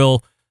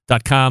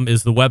 WeberGrill.com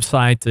is the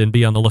website, and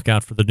be on the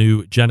lookout for the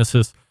new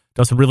Genesis.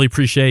 Dustin, really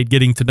appreciate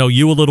getting to know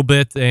you a little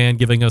bit and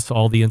giving us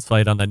all the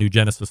insight on that new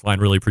Genesis line.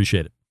 Really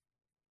appreciate it.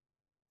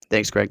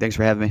 Thanks, Greg. Thanks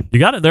for having me. You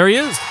got it. There he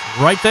is,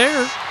 right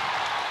there.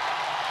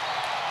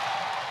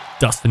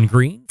 Dustin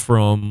Green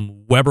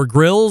from Weber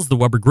Grills, the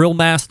Weber Grill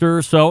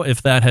Master. So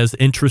if that has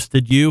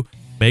interested you,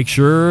 make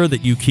sure that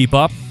you keep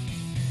up.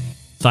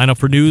 Sign up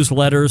for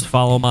newsletters,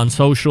 follow them on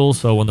social,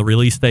 so when the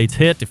release dates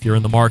hit, if you're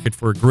in the market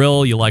for a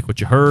grill, you like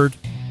what you heard.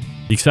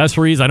 The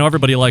accessories, I know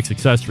everybody likes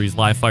accessories.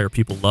 Live fire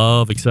people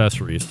love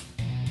accessories.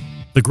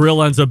 The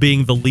grill ends up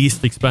being the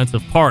least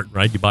expensive part,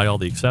 right? You buy all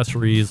the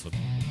accessories, and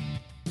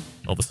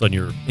all of a sudden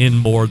you're in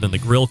more than the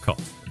grill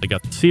costs. They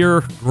got the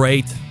sear,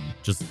 great.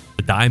 Just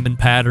the diamond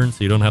pattern,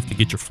 so you don't have to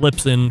get your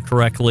flips in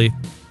correctly.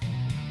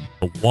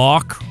 The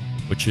wok,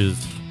 which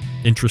is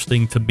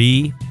interesting to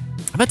me.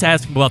 I meant to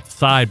ask him about the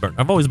sideburn.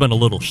 I've always been a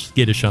little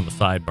skittish on the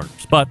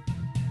sideburners, but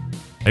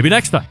maybe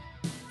next time.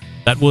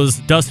 That was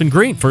Dustin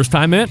Green, first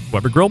time in,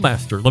 Weber Grill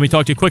Master. Let me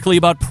talk to you quickly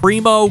about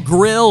Primo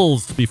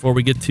Grills before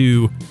we get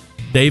to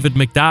David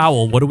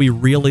McDowell. What do we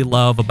really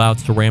love about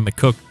ceramic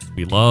cookers?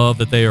 We love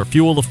that they are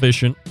fuel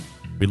efficient.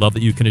 We love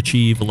that you can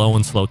achieve low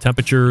and slow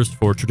temperatures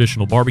for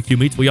traditional barbecue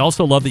meats. We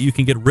also love that you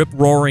can get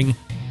rip-roaring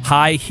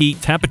high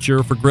heat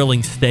temperature for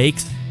grilling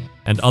steaks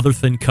and other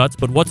thin cuts.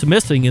 But what's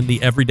missing in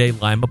the everyday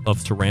lineup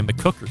of ceramic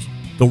cookers?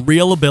 The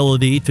real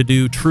ability to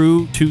do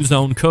true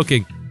two-zone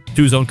cooking.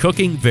 Two-zone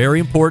cooking,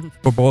 very important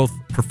for both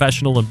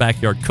professional and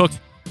backyard cooks.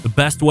 The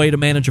best way to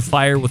manage a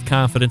fire with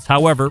confidence.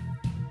 However,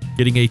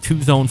 getting a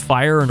two-zone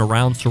fire in a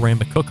round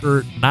ceramic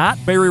cooker, not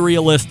very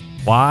realistic.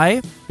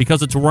 Why?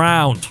 Because it's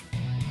round.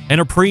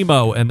 Enter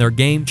Primo and their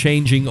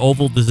game-changing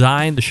oval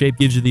design. The shape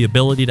gives you the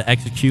ability to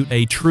execute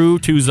a true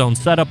two-zone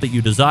setup that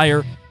you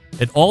desire.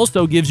 It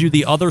also gives you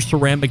the other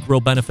ceramic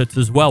grill benefits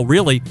as well.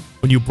 Really,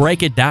 when you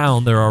break it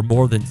down, there are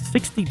more than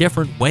 60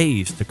 different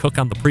ways to cook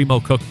on the Primo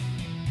Cook.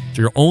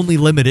 So you're only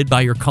limited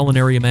by your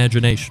culinary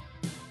imagination.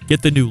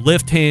 Get the new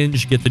lift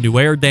hinge, get the new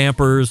air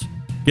dampers,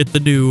 get the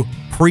new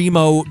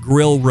Primo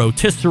Grill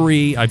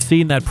rotisserie. I've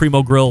seen that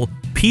Primo Grill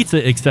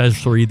pizza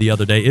accessory the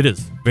other day. It is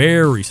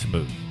very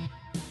smooth.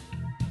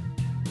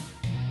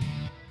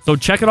 So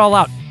check it all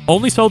out.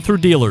 Only sold through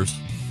dealers.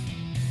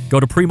 Go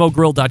to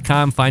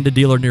primogrill.com, find a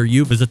dealer near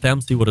you, visit them,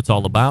 see what it's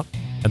all about,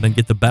 and then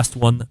get the best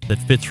one that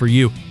fits for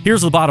you.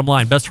 Here's the bottom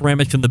line. Best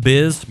ceramics in the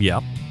biz?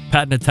 Yep.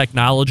 Patented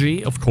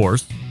technology? Of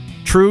course.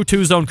 True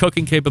two-zone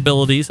cooking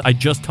capabilities? I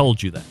just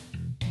told you that.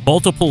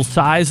 Multiple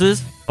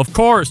sizes? Of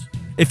course.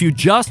 If you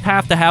just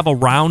have to have a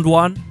round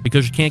one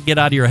because you can't get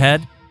out of your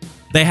head,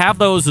 they have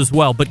those as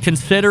well, but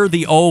consider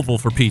the oval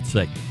for Pete's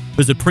sake.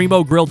 Visit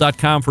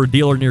primogrill.com for a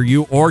dealer near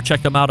you, or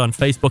check them out on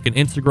Facebook and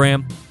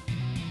Instagram.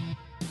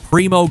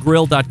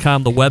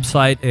 primogrill.com, the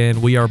website,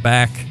 and we are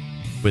back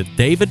with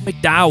David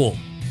McDowell.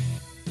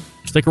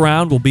 Stick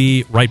around. We'll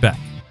be right back.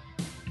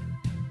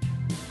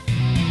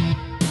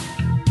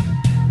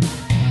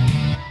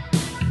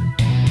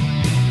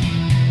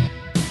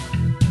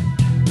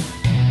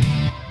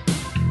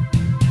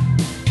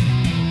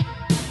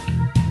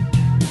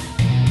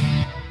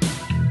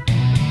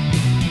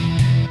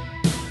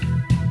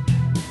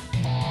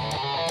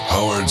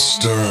 Howard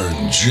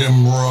Stern,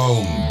 Jim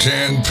Rome,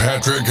 Dan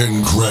Patrick,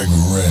 and Greg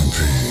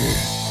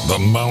Rempe. The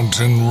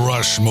Mountain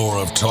Rushmore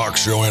of talk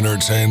show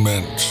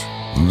entertainment.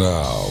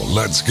 Now,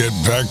 let's get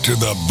back to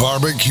the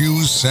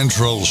Barbecue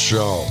Central Show.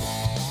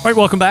 All right,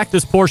 welcome back.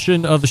 This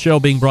portion of the show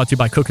being brought to you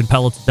by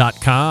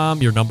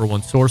cookinpellets.com, your number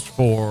one source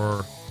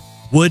for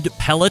wood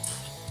pellets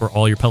for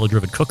all your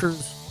pellet-driven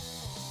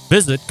cookers.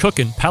 Visit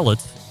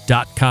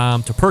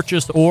cookinpellets.com to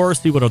purchase or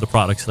see what other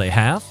products they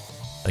have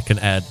that can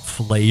add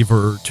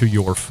flavor to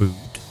your food.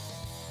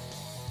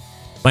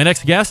 My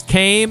next guest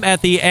came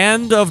at the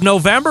end of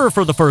November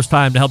for the first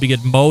time to help you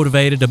get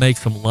motivated to make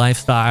some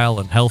lifestyle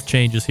and health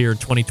changes here in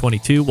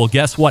 2022. Well,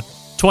 guess what?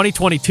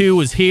 2022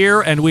 is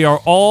here, and we are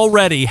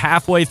already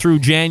halfway through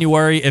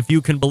January, if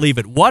you can believe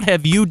it. What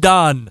have you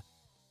done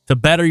to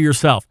better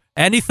yourself?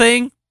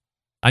 Anything?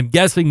 I'm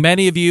guessing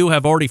many of you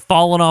have already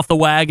fallen off the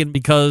wagon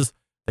because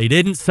they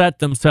didn't set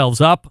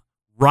themselves up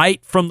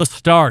right from the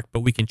start,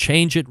 but we can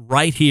change it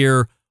right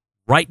here,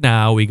 right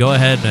now. We go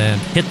ahead and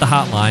hit the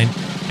hotline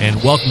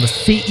and welcome the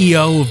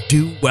CEO of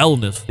Do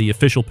Wellness, the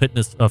official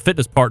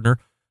fitness partner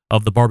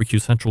of the Barbecue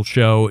Central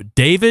show,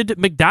 David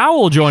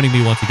McDowell, joining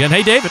me once again.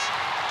 Hey, David.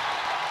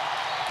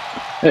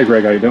 Hey,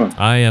 Greg. How you doing?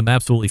 I am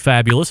absolutely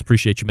fabulous.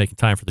 Appreciate you making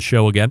time for the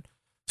show again.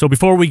 So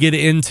before we get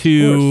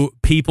into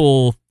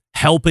people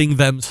helping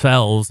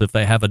themselves, if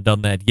they haven't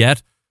done that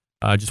yet,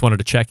 I just wanted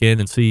to check in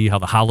and see how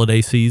the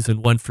holiday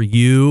season went for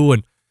you,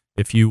 and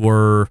if you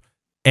were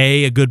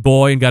a good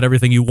boy and got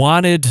everything you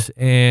wanted,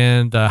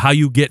 and how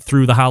you get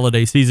through the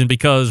holiday season,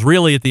 because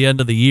really at the end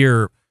of the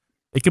year,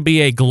 it can be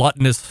a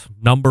gluttonous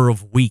number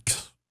of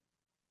weeks.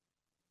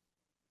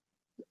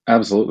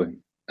 Absolutely.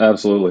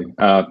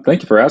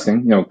 Thank you for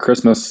asking.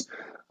 Christmas,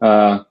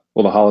 the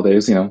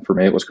holidays, for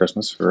me, it was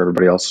Christmas. For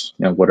everybody else,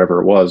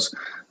 whatever it was.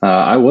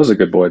 I was a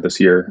good boy this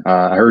year.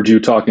 I heard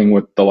you talking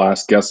with the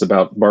last guest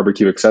about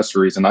barbecue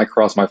accessories, and I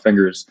cross my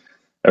fingers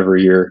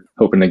every year,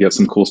 hoping to get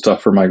some cool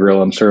stuff for my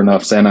grill. And sure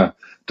enough, Santa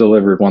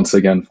delivered once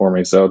again for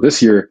me. So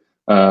this year,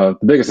 the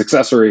biggest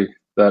accessory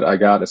that I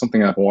got is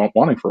something I've been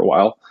wanting for a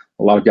while.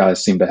 A lot of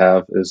guys seem to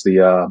have is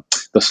the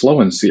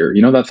Slow and Sear.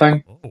 You know that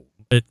thing?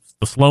 The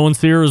Slow and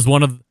Sear is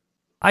one of,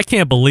 I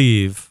can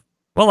believe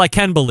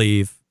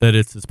that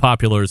it's as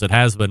popular as it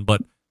has been,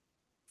 but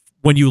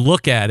when you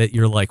look at it,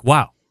 you're like,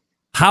 wow,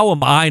 how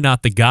am I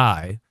not the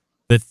guy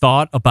that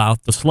thought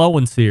about the Slow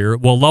and Sear?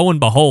 Well, lo and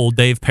behold,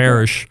 Dave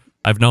Parrish,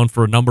 I've known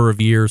for a number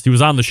of years. He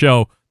was on the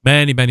show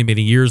many, many,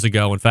 many years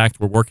ago. In fact,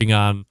 we're working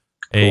on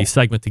a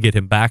segment to get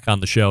him back on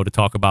the show to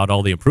talk about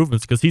all the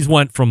improvements, because he's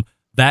went from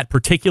that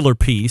particular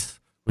piece,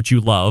 which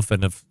you love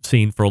and have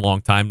seen for a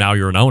long time. Now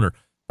you're an owner.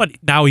 But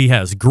now he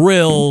has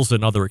grills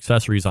and other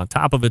accessories on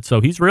top of it.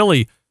 So he's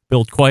really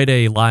built quite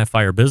a live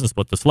fire business.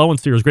 But the Slow and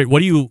Sear is great. What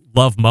do you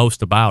love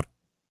most about it?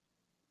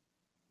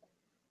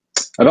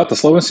 About the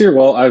Slow and Sear?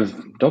 Well, I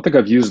don't think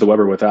I've used the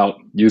Weber without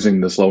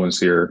using the Slow and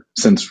Sear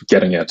since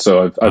getting it.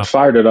 So I've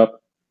fired it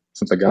up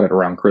since I got it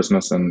around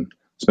Christmas, and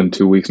it's been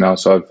 2 weeks now.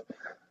 So I've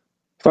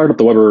fired up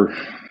the Weber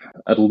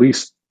at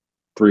least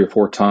 3 or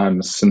 4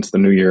 times since the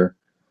new year,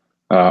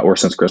 or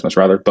since Christmas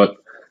rather. But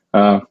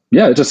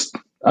it just,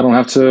 I don't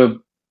have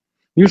to.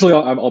 Usually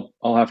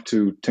I'll have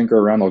to tinker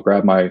around. I'll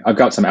grab I've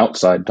got some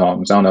outside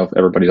tongs. I don't know if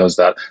everybody does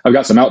that. I've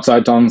got some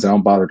outside tongs, and I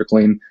don't bother to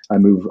clean. I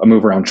move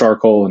around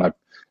charcoal, and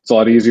it's a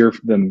lot easier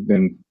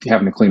than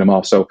having to clean them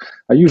off. So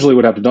I usually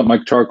would have to dump my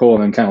charcoal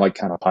and then kind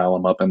of pile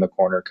them up in the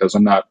corner, because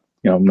I'm not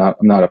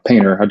a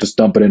painter. I just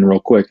dump it in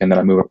real quick, and then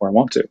I move it where I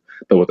want to.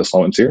 But with the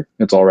Slow and Sear,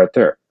 it's all right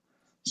there.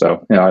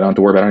 So I don't have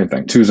to worry about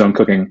anything. 2-zone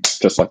cooking,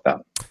 just like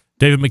that.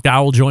 David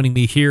McDowell joining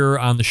me here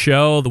on the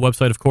show. The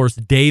website, of course,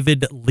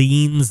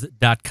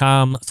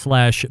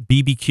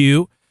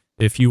 davidleans.com/BBQ.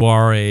 If you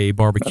are a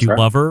barbecue right.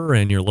 lover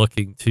and you're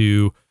looking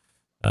to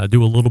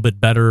do a little bit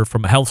better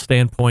from a health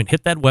standpoint,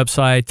 hit that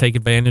website, take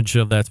advantage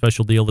of that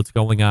special deal that's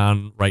going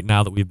on right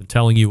now that we've been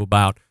telling you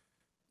about.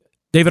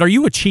 David, are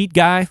you a cheat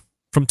guy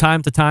from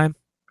time to time?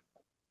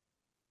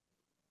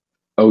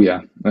 Oh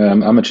yeah,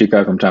 I'm a cheat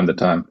guy from time to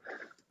time.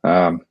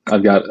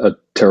 I've got a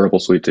terrible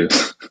sweet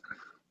tooth.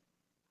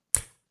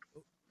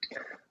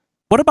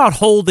 What about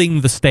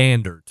holding the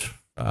standard?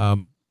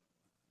 I've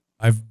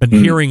been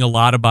hearing a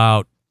lot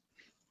about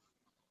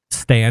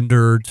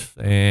standard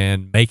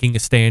and making a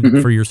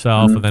standard for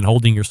yourself and then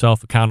holding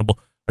yourself accountable.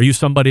 Are you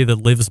somebody that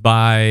lives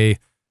by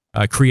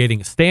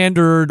creating a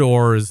standard,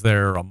 or is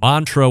there a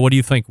mantra? What do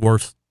you think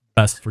works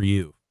best for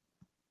you?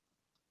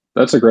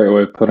 That's a great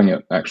way of putting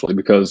it, actually,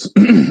 because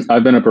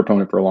I've been a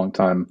proponent for a long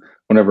time.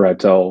 Whenever I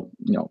tell,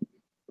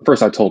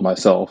 first I told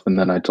myself, and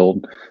then I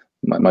told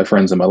my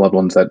friends and my loved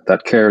ones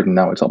that cared, and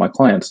now I tell my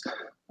clients,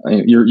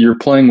 you're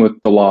playing with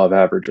the law of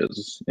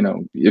averages.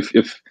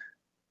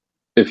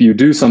 If you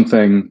do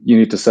something, you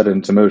need to set it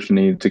into motion.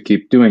 You need to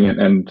keep doing it,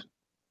 and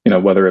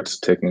whether it's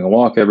taking a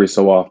walk every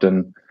so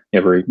often,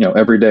 every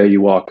day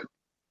you walk,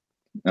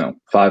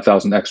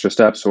 5,000 extra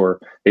steps or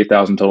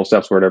 8,000 total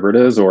steps, whatever it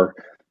is, or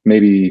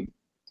maybe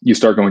you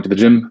start going to the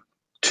gym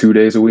 2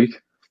 days a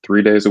week,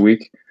 3 days a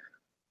week,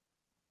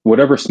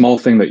 whatever small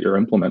thing that you're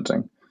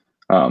implementing,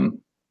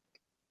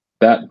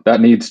 that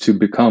needs to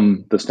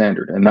become the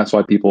standard. And that's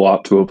why people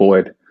opt to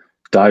avoid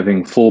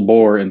diving full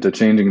bore into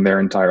changing their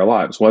entire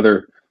lives.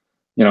 Whether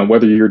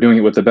you're doing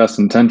it with the best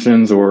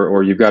intentions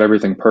or you've got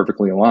everything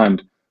perfectly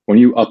aligned, when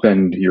you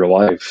upend your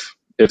life,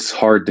 it's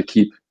hard to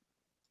keep,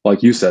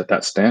 like you said,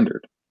 that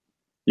standard.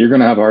 You're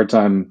going to have a hard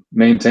time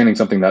maintaining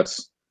something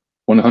that's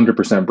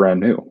 100% brand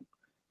new.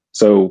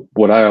 So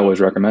what I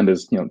always recommend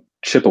is,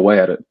 chip away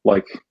at it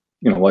like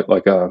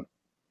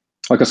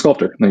a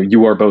sculptor.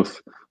 You are both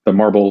the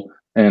marble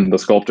and the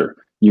sculptor.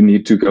 You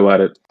need to go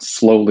at it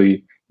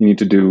slowly. You need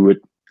to do it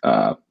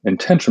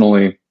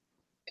intentionally,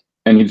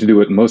 and you need to do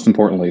it, most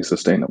importantly,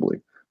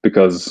 sustainably,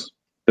 because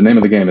the name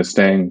of the game is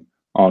staying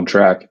on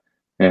track.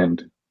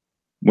 And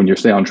when you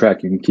stay on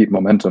track, you can keep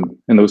momentum,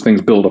 and those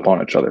things build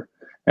upon each other.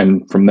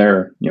 And from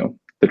there,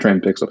 the train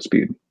picks up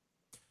speed.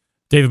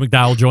 David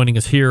McDowell joining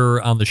us here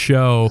on the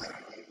show.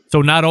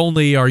 So not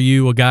only are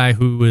you a guy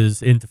who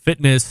is into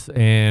fitness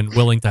and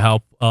willing to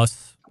help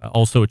us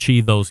also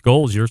achieve those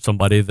goals, you're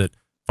somebody that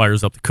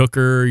fires up the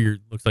cooker.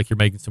 Looks like you're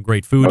making some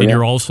great food, and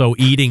you're also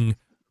eating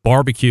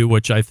barbecue,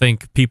 which I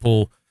think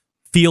people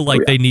feel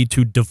like they need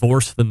to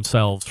divorce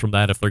themselves from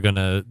that if they're going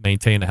to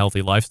maintain a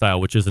healthy lifestyle,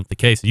 which isn't the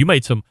case. You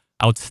made some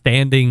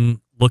outstanding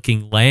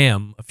looking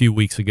lamb a few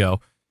weeks ago,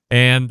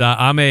 and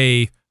I'm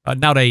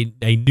not a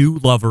new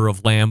lover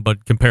of lamb,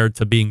 but compared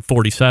to being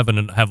 47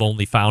 and have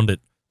only found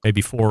it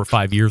maybe 4 or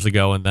 5 years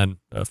ago and then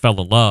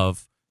fell in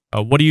love.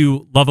 What do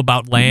you love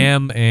about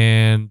lamb,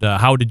 and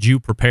how did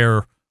you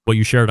prepare what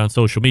you shared on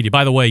social media?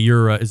 By the way,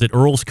 is it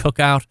Earl's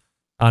Cookout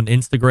on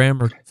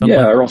Instagram or something?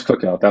 Yeah, Earl's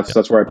Cookout.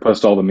 That's where I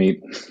post all the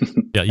meat.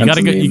 Yeah, you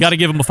got to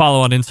give him a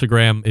follow on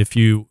Instagram if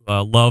you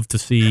love to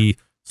see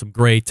some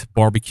great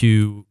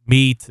barbecue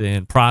meat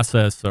and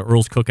process.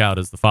 Earl's Cookout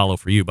is the follow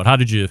for you. But how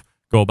did you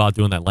go about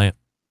doing that lamb?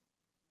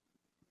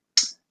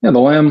 Yeah, the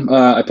lamb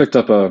I picked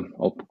up a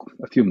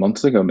few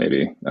months ago,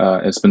 maybe.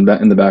 It's been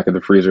in the back of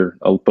the freezer,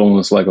 a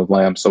boneless leg of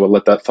lamb. So I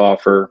let that thaw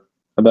for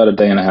about a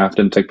day and a half.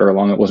 Didn't take very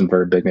long. It wasn't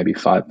very big, maybe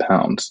 5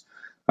 pounds.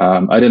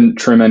 I didn't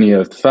trim any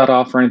of the fat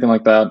off or anything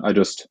like that. I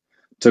just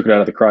took it out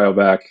of the cryo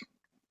vac,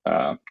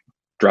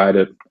 dried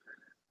it,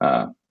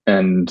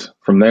 and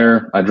from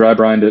there I dry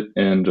brined it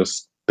in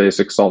just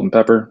basic salt and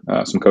pepper,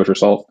 some kosher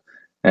salt,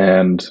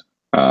 and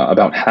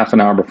about half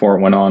an hour before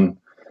it went on,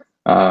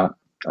 I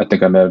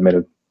think I may have made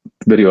a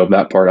video of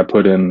that part.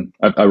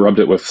 I rubbed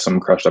it with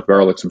some crushed up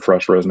garlic, some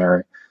fresh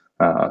rosemary,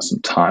 some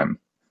thyme.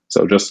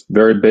 So just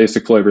very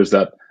basic flavors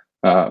that,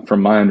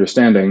 from my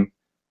understanding,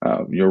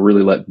 you'll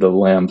really let the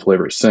lamb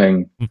flavor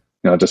sing.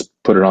 Just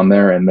put it on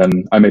there, and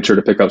then I made sure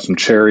to pick up some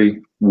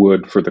cherry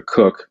wood for the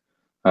cook,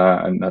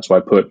 and that's why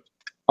I put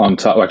on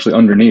top, actually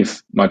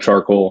underneath my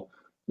charcoal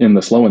in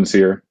the slow and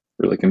sear.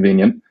 Really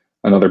convenient.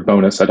 Another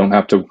bonus. I don't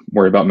have to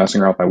worry about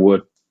messing around with my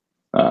wood.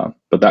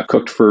 But that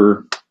cooked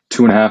for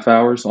 2.5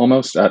 hours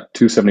almost at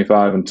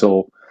 275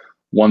 until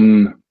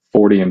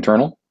 140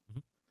 internal.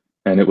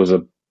 And it was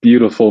a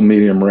beautiful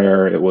medium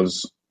rare. I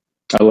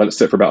let it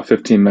sit for about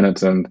 15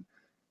 minutes, and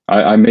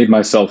I made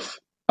myself,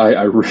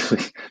 I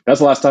really, that's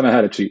the last time I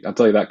had a cheat. I'll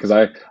tell you that, because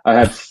I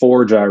had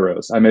 4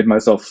 gyros. I made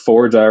myself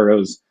 4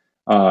 gyros,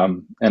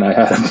 and I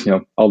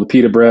had, all the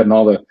pita bread and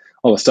all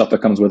the stuff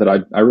that comes with it.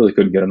 I really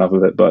couldn't get enough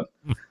of it, but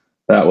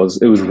it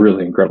was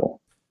really incredible.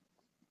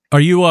 Are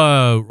you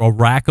a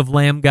rack of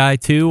lamb guy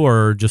too,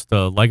 or just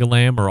a leg of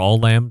lamb, or all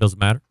lamb? Doesn't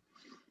matter.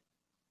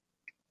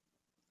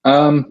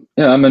 Yeah,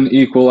 I'm an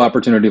equal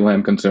opportunity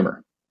lamb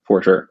consumer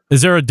for sure.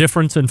 Is there a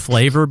difference in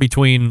flavor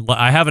between?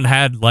 I haven't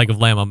had leg of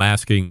lamb. I'm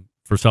asking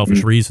for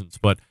selfish reasons,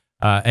 but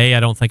I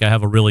don't think I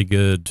have a really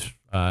good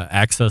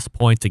access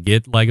point to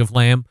get leg of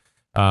lamb,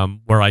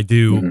 where I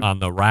do on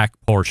the rack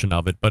portion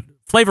of it. But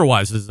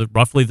Flavor-wise, is it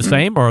roughly the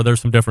same, or are there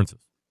some differences?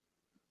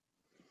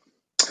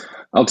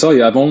 I'll tell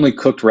you, I've only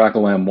cooked rack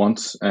of lamb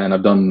once, and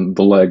I've done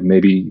the leg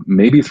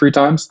maybe 3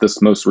 times.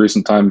 This most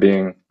recent time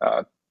being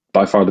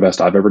by far the best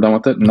I've ever done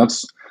with it, and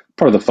that's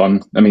part of the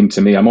fun. I mean,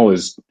 to me, I'm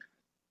always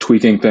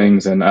tweaking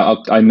things, and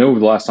I know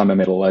the last time I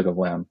made a leg of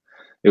lamb,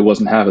 it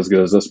wasn't half as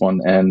good as this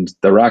one, and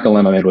the rack of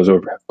lamb I made was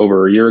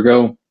over a year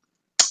ago,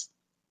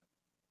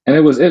 and it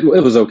was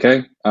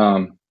okay,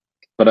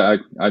 but I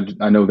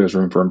know there's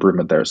room for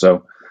improvement there.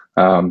 So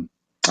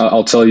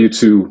I'll tell you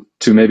to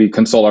maybe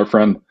consult our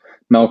friend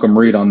Malcolm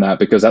Reed on that,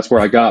 because that's where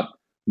I got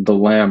the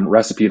lamb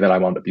recipe that I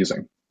wound up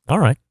using. All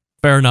right.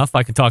 Fair enough.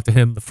 I can talk to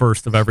him the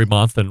first of every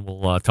month, and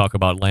we'll talk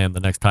about lamb the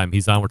next time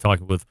he's on. We're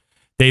talking with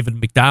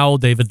David McDowell,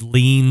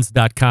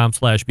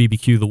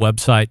 davidleans.com/BBQ, the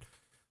website.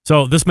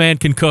 So this man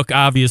can cook,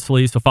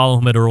 obviously, so follow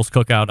him at Earl's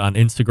Cookout on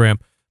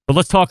Instagram. But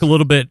let's talk a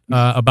little bit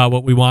about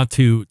what we want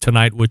to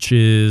tonight, which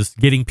is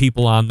getting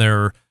people on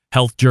their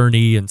health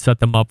journey and set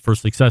them up for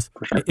success.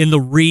 For sure. In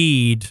the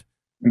read,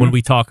 when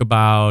we talk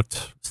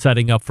about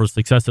setting up for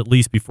success, at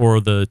least before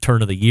the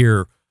turn of the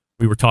year,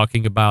 we were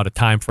talking about a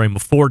time frame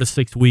of 4 to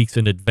 6 weeks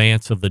in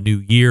advance of the new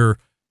year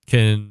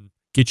can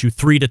get you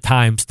 3 to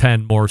times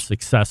 10 more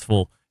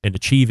successful in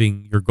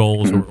achieving your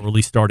goals, or at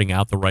least starting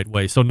out the right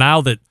way. So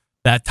now that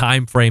that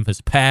time frame has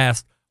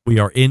passed, we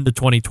are into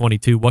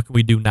 2022. What can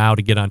we do now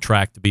to get on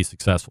track to be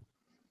successful?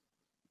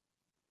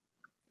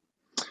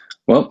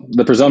 Well,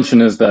 the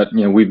presumption is that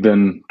we've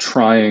been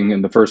trying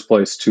in the first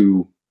place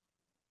to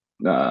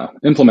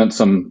implement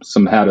some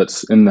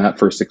habits in that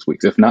first 6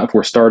 weeks. If not, if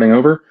we're starting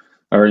over,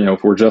 or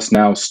if we're just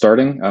now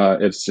starting,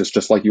 it's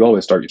just like you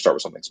always start. You start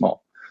with something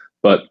small.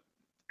 But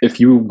if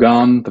you've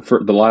gone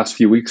the last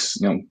few weeks,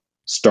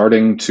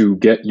 starting to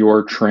get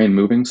your train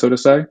moving, so to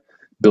say,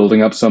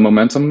 building up some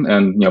momentum,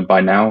 and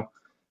by now,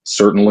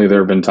 certainly there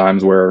have been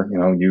times where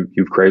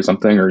you've craved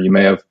something, or you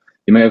may have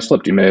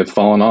slipped, you may have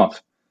fallen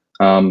off.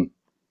 Now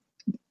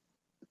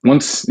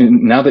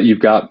that you've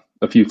got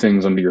a few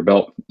things under your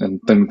belt,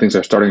 and then things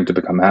are starting to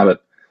become habit,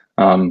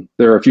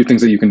 there are a few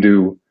things that you can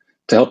do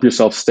to help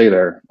yourself stay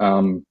there.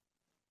 And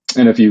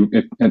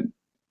it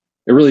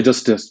really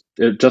just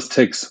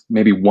takes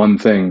maybe one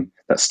thing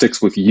that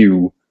sticks with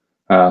you,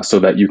 so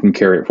that you can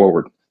carry it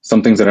forward.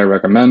 Some things that I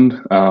recommend,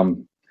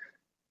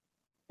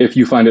 if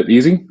you find it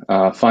easy,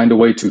 find a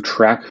way to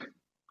track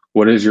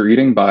what it is you're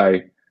eating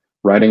by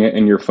writing it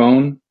in your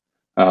phone,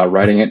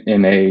 writing it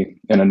in a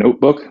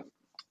notebook.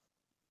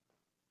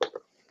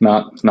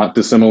 Not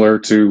dissimilar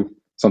to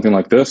something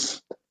like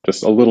this,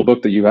 just a little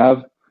book that you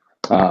have.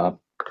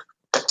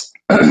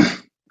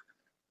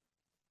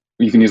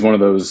 You can use one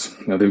of those.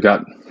 They've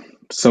got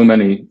so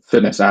many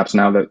fitness apps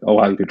now that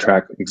allow you to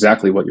track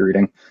exactly what you're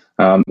eating.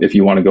 If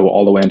you want to go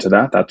all the way into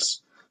that,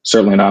 that's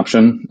certainly an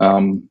option.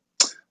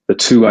 The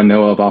two I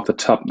know of off the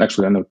top,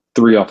 actually I know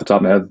 3 off the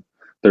top of my head.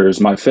 There's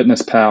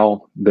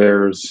MyFitnessPal,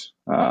 there's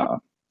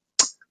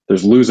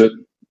Lose It,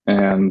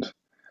 and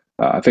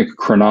I think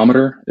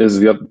Chronometer is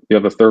the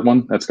other third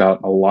one that's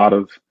got a lot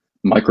of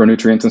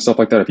micronutrients and stuff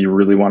like that if you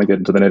really want to get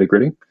into the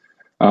nitty-gritty.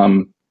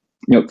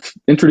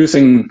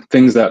 Introducing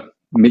things that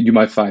you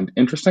might find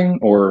interesting,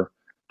 or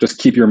just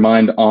keep your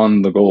mind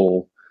on the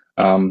goal,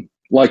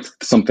 like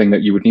something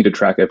that you would need to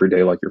track every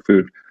day, like your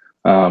food,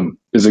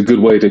 is a good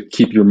way to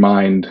keep your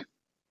mind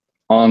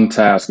on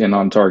task and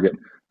on target,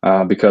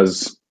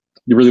 because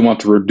you really want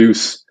to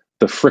reduce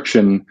the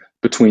friction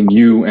between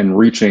you and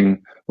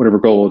reaching whatever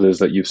goal it is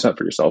that you've set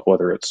for yourself,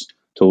 whether it's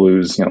to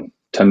lose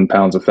 10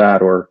 pounds of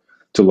fat, or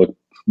to look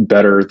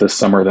better this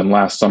summer than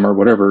last summer,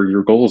 whatever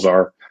your goals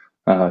are.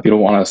 If you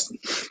don't want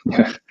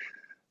to,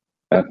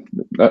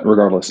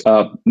 regardless.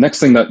 Next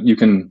thing that you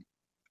can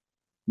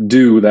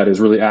do that is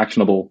really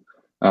actionable,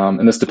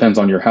 and this depends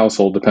on your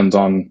household, depends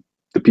on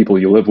the people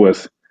you live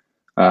with,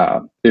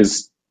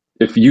 is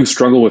if you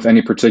struggle with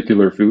any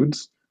particular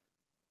foods,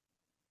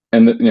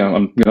 and I'm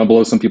going to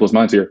blow some people's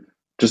minds here,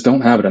 just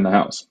don't have it in the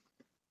house.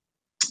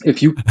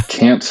 If you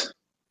can't,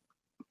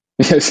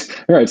 yes,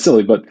 all right,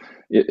 silly, but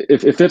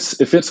if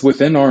it's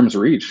within arm's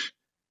reach,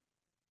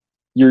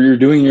 you're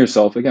doing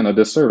yourself again a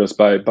disservice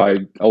by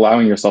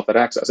allowing yourself that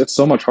access. It's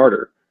so much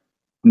harder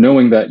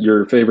knowing that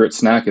your favorite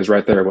snack is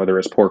right there, whether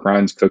it's pork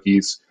rinds,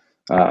 cookies,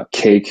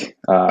 cake.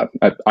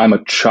 I'm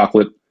a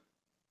chocolate,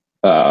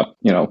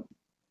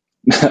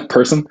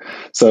 person,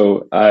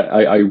 so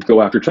I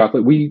go after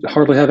chocolate. We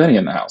hardly have any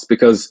in the house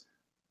because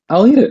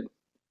I'll eat it.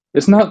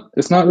 It's not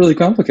really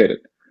complicated.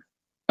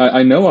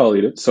 I know I'll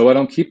eat it, so I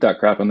don't keep that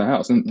crap in the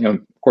house. And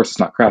of course, it's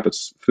not crap;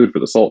 it's food for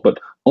the soul, but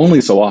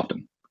only so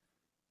often.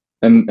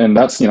 And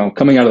that's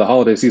coming out of the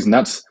holiday season.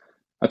 That's,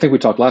 I think we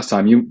talked last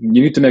time. You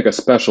need to make a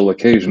special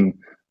occasion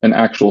an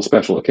actual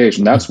special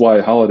occasion. That's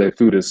why holiday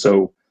food is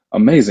so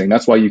amazing.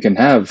 That's why you can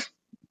have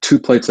 2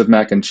 plates of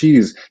mac and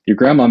cheese. Your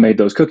grandma made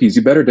those cookies.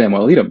 You better damn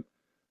well eat them.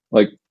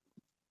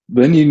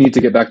 Then you need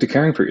to get back to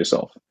caring for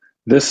yourself.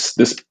 This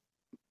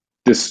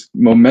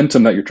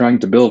momentum that you're trying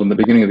to build in the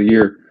beginning of the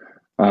year,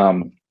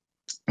 you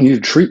need to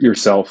treat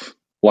yourself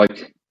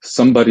like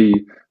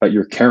somebody that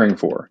you're caring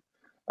for.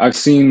 I've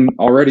seen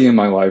already in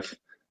my life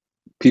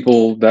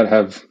people that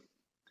have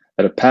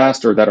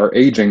passed or that are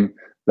aging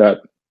that,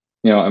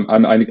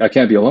 I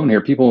can't be alone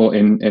here. People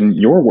in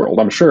your world,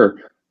 I'm sure,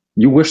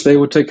 you wish they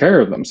would take care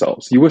of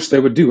themselves. You wish they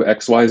would do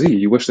X, Y, Z.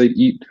 You wish they'd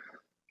eat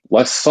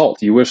less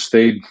salt. You wish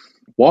they'd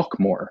walk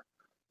more.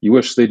 You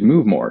wish they'd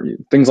move more.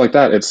 Things like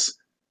that.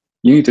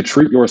 You need to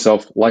treat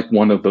yourself like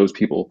one of those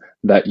people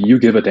that you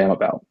give a damn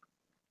about.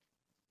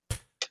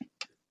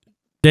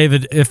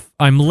 David, if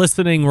I'm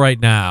listening right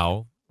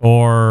now,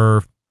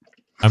 or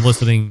I'm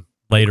listening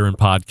later in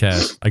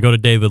podcast, I go to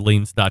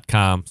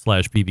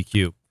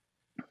davidleans.com/BBQ.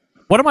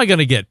 What am I going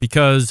to get?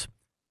 Because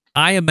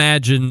I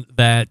imagine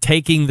that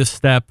taking the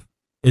step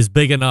is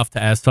big enough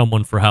to ask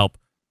someone for help.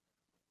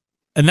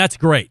 And that's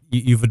great.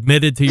 You've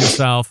admitted to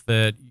yourself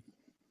that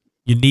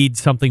you need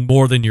something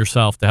more than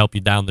yourself to help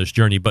you down this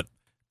journey, but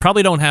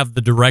probably don't have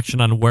the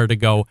direction on where to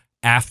go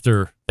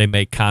after they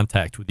make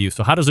contact with you.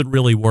 So how does it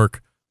really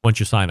work once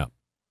you sign up?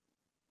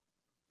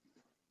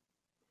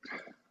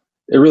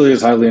 It really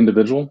is highly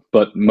individual,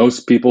 but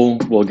most people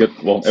will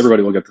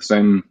everybody will get the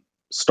same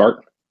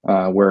start,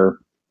 where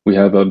we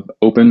have an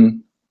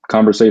open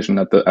conversation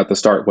at the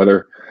start,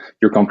 whether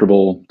you're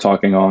comfortable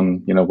talking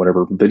on,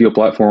 whatever video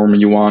platform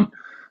you want.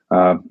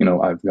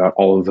 I've got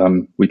all of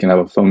them. We can have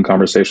a phone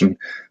conversation.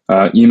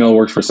 Email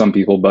works for some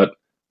people, but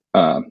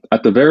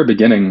at the very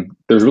beginning,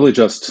 there's really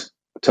just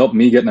to help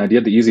me get an idea.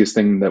 The easiest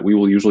thing that we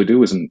will usually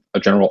do is a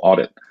general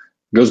audit.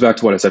 It goes back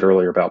to what I said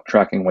earlier about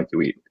tracking what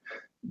you eat.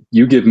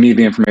 You give me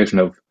the information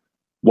of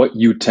what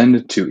you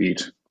tend to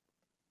eat,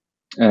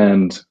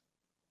 and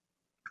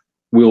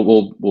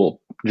we'll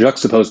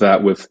juxtapose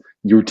that with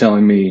you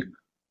telling me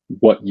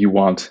what you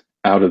want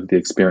out of the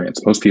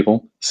experience. Most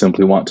people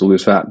simply want to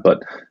lose fat,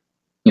 but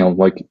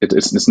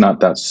it's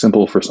not that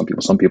simple for some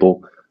people. Some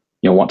people,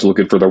 want to look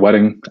good for their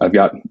wedding. I've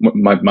got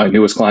my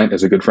newest client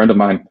is a good friend of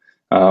mine.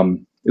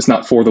 It's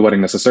not for the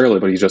wedding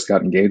necessarily, but he's just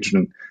got engaged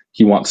and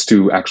he wants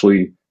to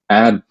actually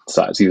add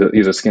size.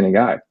 He's a skinny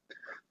guy.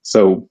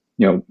 So,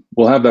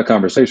 we'll have that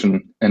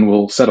conversation and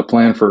we'll set a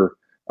plan for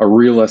a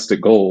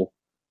realistic goal.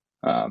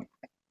 And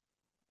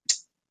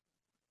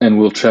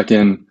we'll check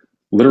in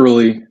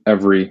literally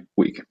every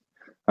week.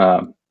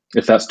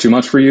 If that's too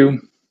much for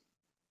you,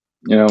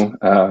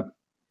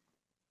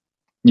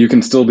 you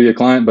can still be a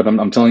client, but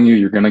I'm telling you,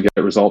 you're going to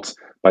get results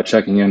by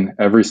checking in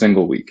every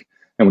single week.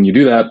 And when you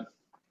do that,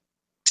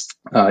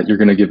 you're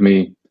going to give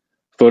me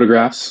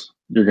photographs.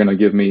 You're going to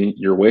give me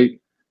your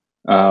weight.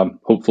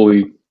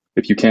 Hopefully,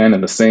 if you can,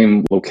 in the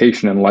same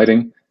location and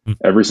lighting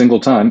every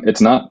single time.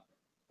 It's not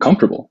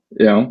comfortable.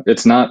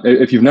 It's not,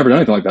 if you've never done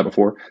anything like that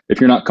before,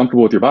 if you're not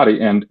comfortable with your body,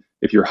 and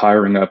if you're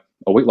hiring a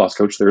weight loss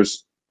coach,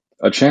 there's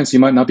a chance you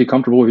might not be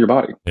comfortable with your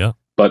body. Yeah.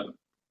 But,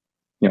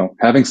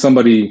 having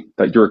somebody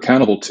that you're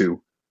accountable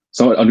to,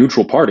 a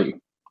neutral party,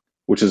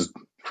 which is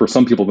for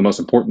some people the most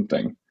important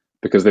thing,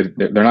 because they're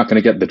not going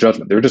to get the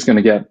judgment. They're just going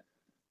to get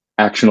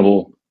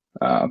actionable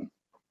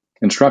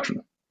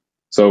instruction.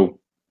 So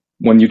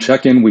when you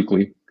check in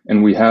weekly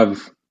and we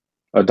have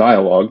a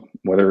dialogue,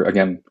 whether,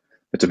 again,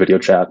 it's a video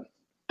chat,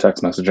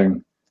 text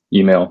messaging,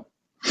 email,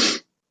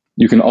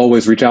 you can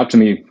always reach out to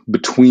me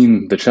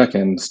between the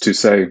check-ins to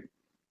say,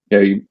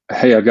 hey,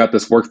 I've got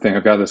this work thing.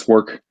 I've got this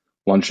work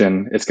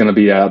luncheon. It's going to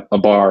be at a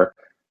bar.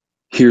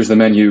 Here's the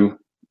menu.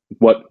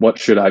 What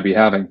should I be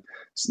having?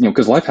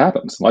 Because life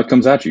happens. Life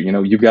comes at you.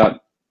 You've got,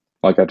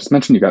 like I just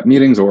mentioned, you got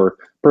meetings or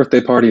birthday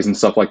parties and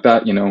stuff like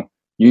that. You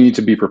need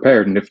to be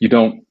prepared. And if you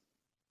don't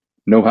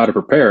know how to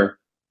prepare,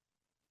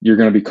 you're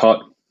going to be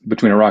caught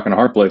between a rock and a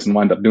hard place and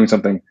wind up doing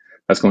something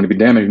that's going to be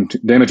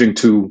damaging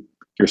to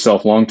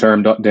yourself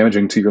long-term,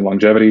 damaging to your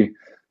longevity.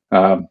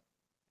 And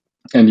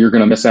you're going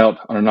to miss out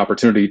on an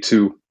opportunity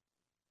to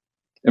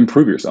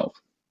improve yourself.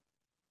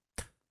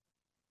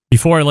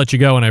 Before I let you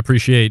go, and I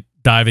appreciate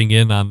diving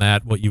in on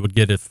that, what you would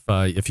get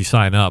if you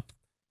sign up,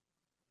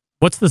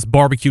 what's this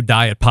barbecue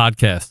diet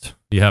podcast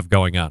you have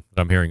going on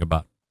that I'm hearing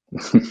about?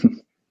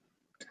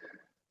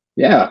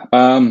 Yeah.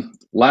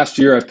 Last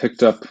year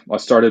I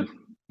started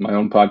my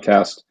own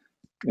podcast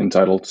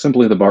entitled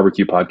simply The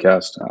Barbecue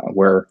Podcast,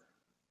 where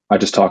I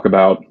just talk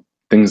about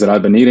things that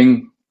I've been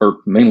eating, or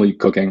mainly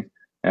cooking,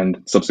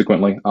 and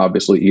subsequently,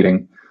 obviously,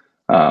 eating,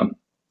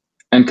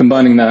 and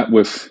combining that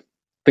with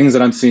things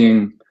that I'm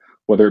seeing,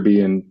 whether it be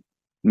in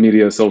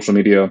media, social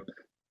media,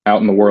 out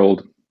in the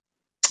world,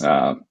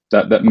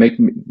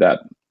 that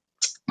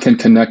can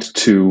connect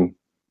to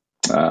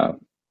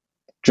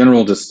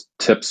general just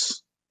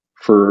tips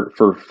for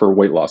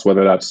weight loss,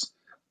 whether that's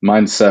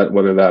mindset,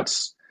 whether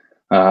that's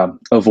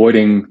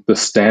avoiding the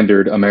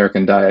standard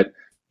American diet.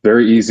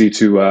 Very easy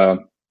to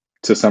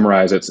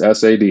summarize. It's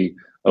SAD.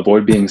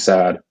 Avoid being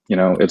sad.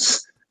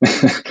 It's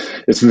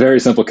it's very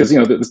simple, because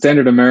the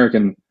standard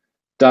American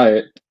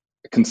diet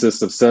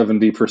consists of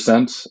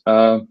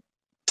 70%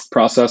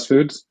 processed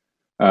foods.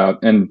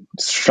 And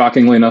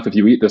shockingly enough, if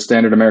you eat the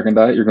standard American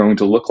diet, you're going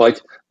to look like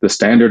the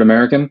standard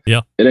American.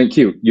 Yeah. It ain't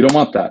cute. You don't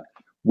want that.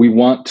 We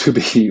want to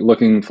be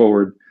looking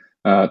forward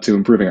to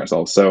improving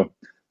ourselves. So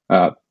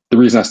the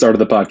reason I started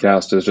the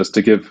podcast is just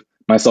to give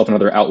myself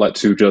another outlet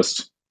to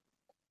just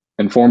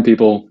inform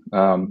people.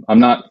 I'm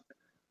not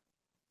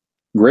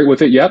great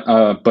with it yet,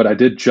 but I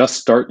did just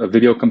start a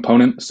video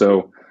component.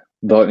 So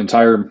the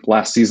entire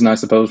last season, I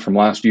suppose, from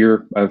last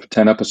year, I have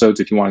 10 episodes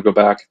if you want to go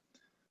back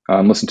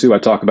and listen to. I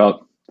talk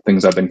about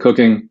things I've been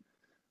cooking,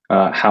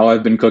 how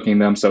I've been cooking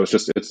them. So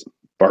it's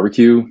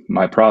barbecue,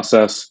 my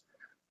process,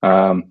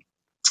 and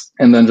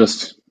then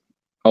just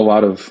a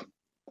lot of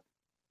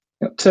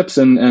tips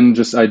and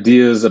just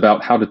ideas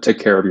about how to take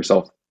care of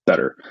yourself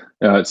better.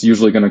 It's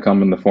usually going to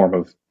come in the form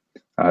of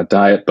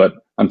diet, but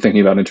I'm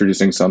thinking about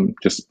introducing some,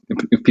 just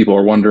if people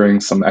are wondering,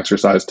 some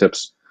exercise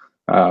tips.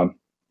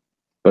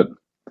 But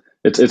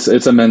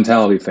it's a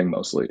mentality thing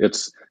mostly.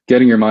 It's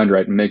getting your mind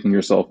right and making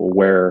yourself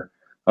aware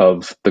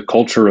of the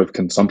culture of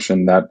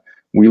consumption that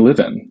we live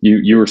in.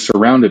 You are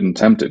surrounded and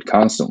tempted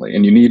constantly,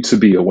 and you need to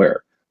be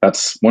aware.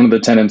 That's one of the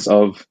tenets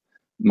of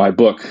my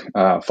book,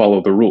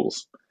 Follow the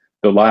Rules.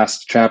 The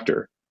last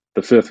chapter,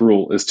 the 5th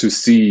rule, is to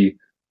see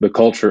the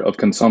culture of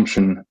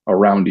consumption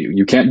around you.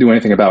 You can't do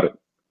anything about it.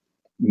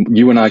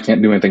 You and I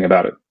can't do anything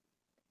about it.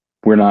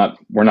 We're not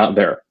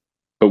there,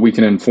 but we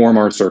can inform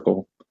our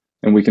circle,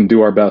 and we can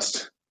do our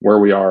best where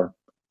we are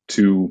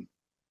to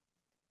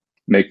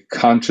make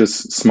conscious,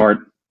 smart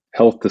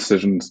health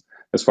decisions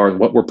as far as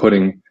what we're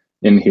putting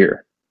in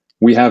here.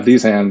 We have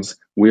these hands.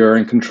 We are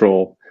in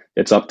control.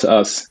 It's up to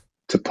us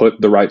to put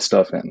the right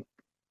stuff in.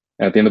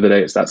 And at the end of the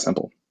day, it's that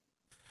simple.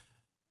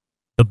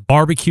 The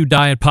Barbecue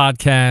Diet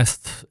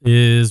Podcast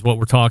is what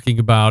we're talking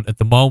about at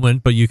the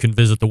moment, but you can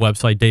visit the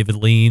website,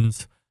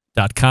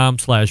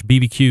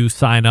 davidleans.com/BBQ,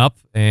 sign up,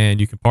 and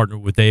you can partner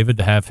with David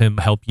to have him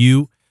help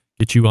you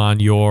get you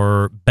on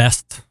your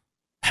best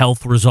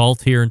health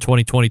result here in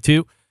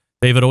 2022.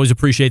 David, always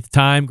appreciate the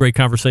time. Great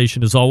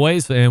conversation as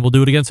always, and we'll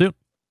do it again soon.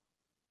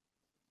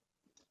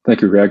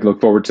 Thank you, Greg.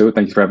 Look forward to it.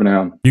 Thank you for having me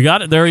on. You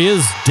got it. There he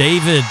is,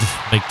 David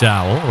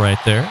McDowell, right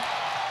there.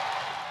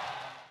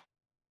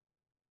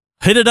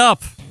 Hit it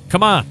up.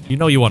 Come on. You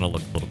know you want to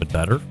look a little bit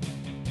better.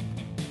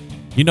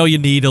 You know you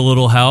need a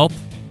little help.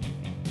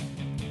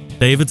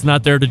 David's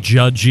not there to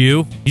judge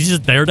you. He's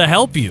just there to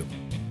help you.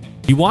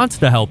 He wants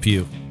to help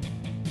you.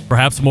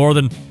 Perhaps more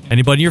than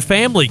anybody in your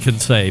family can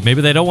say.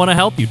 Maybe they don't want to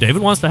help you.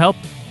 David wants to help.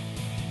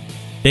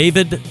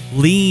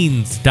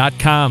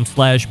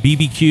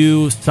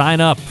 davidleans.com/BBQ.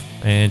 Sign up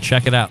and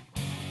check it out.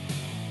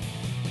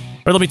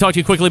 All right, let me talk to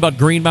you quickly about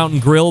Green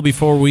Mountain Grill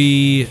before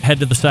we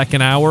head to the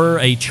second hour.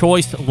 A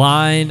choice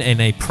line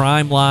and a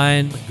prime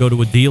line. Go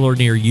to a dealer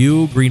near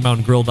you.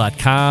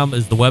 GreenMountainGrill.com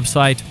is the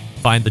website.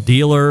 Find the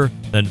dealer,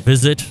 then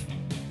visit.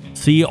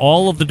 See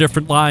all of the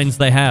different lines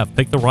they have.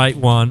 Pick the right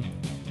one.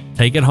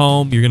 Take it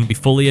home. You're going to be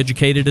fully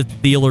educated at the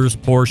dealer's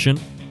portion,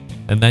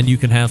 and then you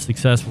can have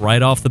success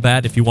right off the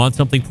bat. If you want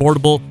something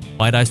portable,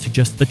 might I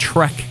suggest the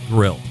Trek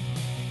Grill.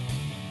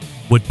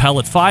 Wood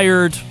pellet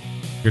fired.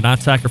 You're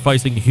not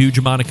sacrificing a huge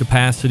amount of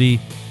capacity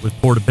with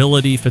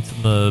portability. Fits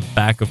in the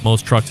back of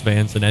most trucks,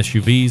 vans, and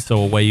SUVs,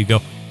 so away you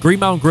go.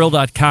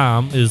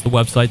 GreenMountainGrill.com is the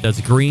website. That's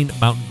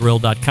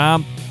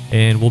GreenMountainGrill.com,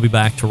 and we'll be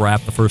back to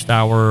wrap the first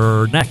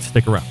hour next.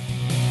 Stick around.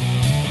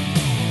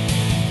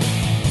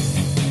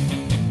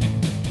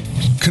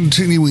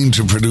 Continuing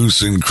to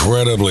produce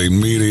incredibly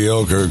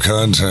mediocre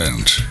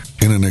content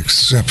in an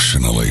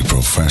exceptionally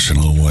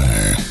professional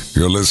way.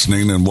 You're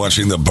listening and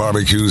watching the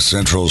Barbecue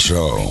Central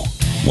Show.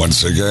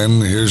 Once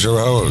again, here's your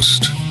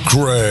host,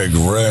 Greg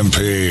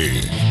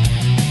Rempe.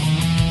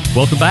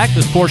 Welcome back.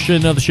 This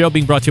portion of the show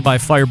being brought to you by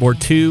Fireboard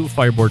 2,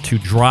 Fireboard 2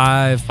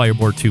 Drive,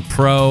 Fireboard 2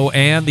 Pro,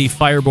 and the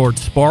Fireboard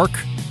Spark.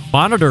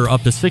 Monitor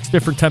up to 6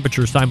 different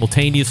temperatures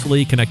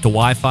simultaneously. Connect to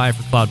Wi-Fi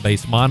for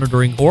cloud-based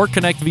monitoring, or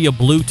connect via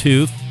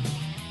Bluetooth.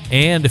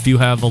 And if you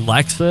have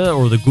Alexa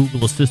or the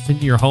Google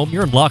Assistant in your home,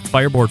 you're in luck.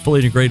 Fireboard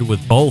fully integrated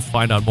with both.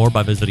 Find out more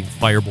by visiting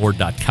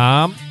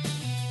fireboard.com.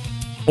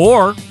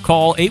 Or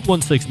call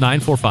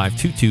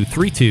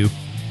 816-945-2232.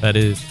 That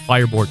is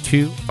Fireboard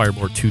 2,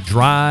 Fireboard 2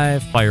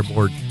 Drive,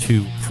 Fireboard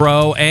 2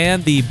 Pro,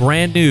 and the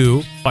brand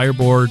new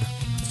Fireboard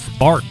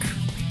Spark,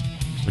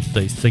 which is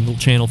a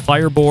single-channel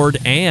Fireboard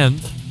and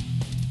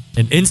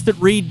an instant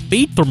read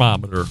meat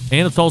thermometer.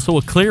 And it's also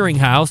a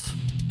clearinghouse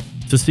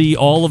to see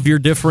all of your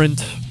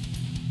different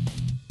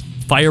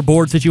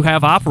fireboards that you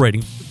have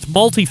operating. It's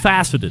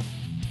multifaceted.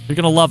 You're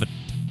going to love it.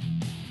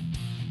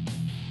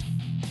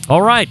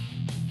 All right.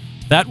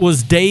 That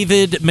was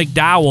David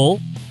McDowell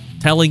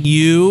telling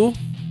you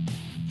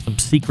some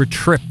secret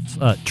tricks.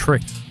 Don't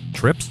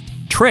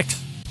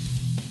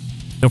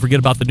forget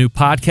about the new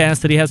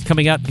podcast that he has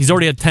coming out. He's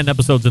already had 10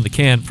 episodes in the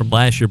can from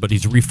last year, but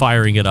he's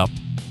refiring it up.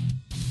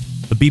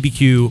 The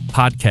BBQ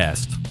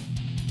Podcast.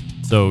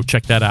 So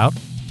check that out.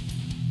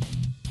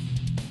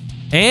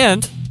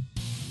 And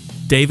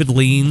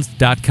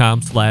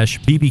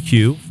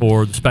davidleans.com/BBQ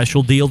for the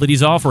special deal that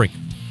he's offering.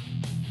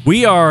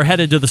 We are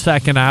headed to the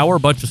second hour, a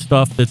bunch of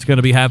stuff that's going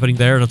to be happening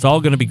there, and it's all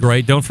going to be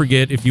great. Don't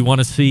forget, if you want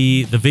to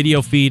see the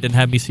video feed and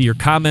have me see your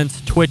comments,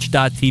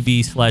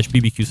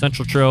 twitch.tv/BBQ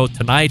Central Show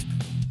tonight,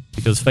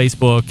 because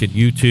Facebook and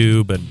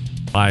YouTube and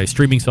my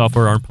streaming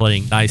software aren't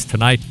playing nice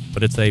tonight,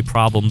 but it's a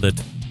problem that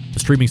the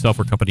streaming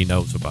software company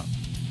knows about.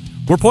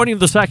 We're pointing to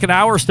the second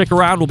hour. Stick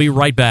around. We'll be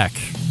right back.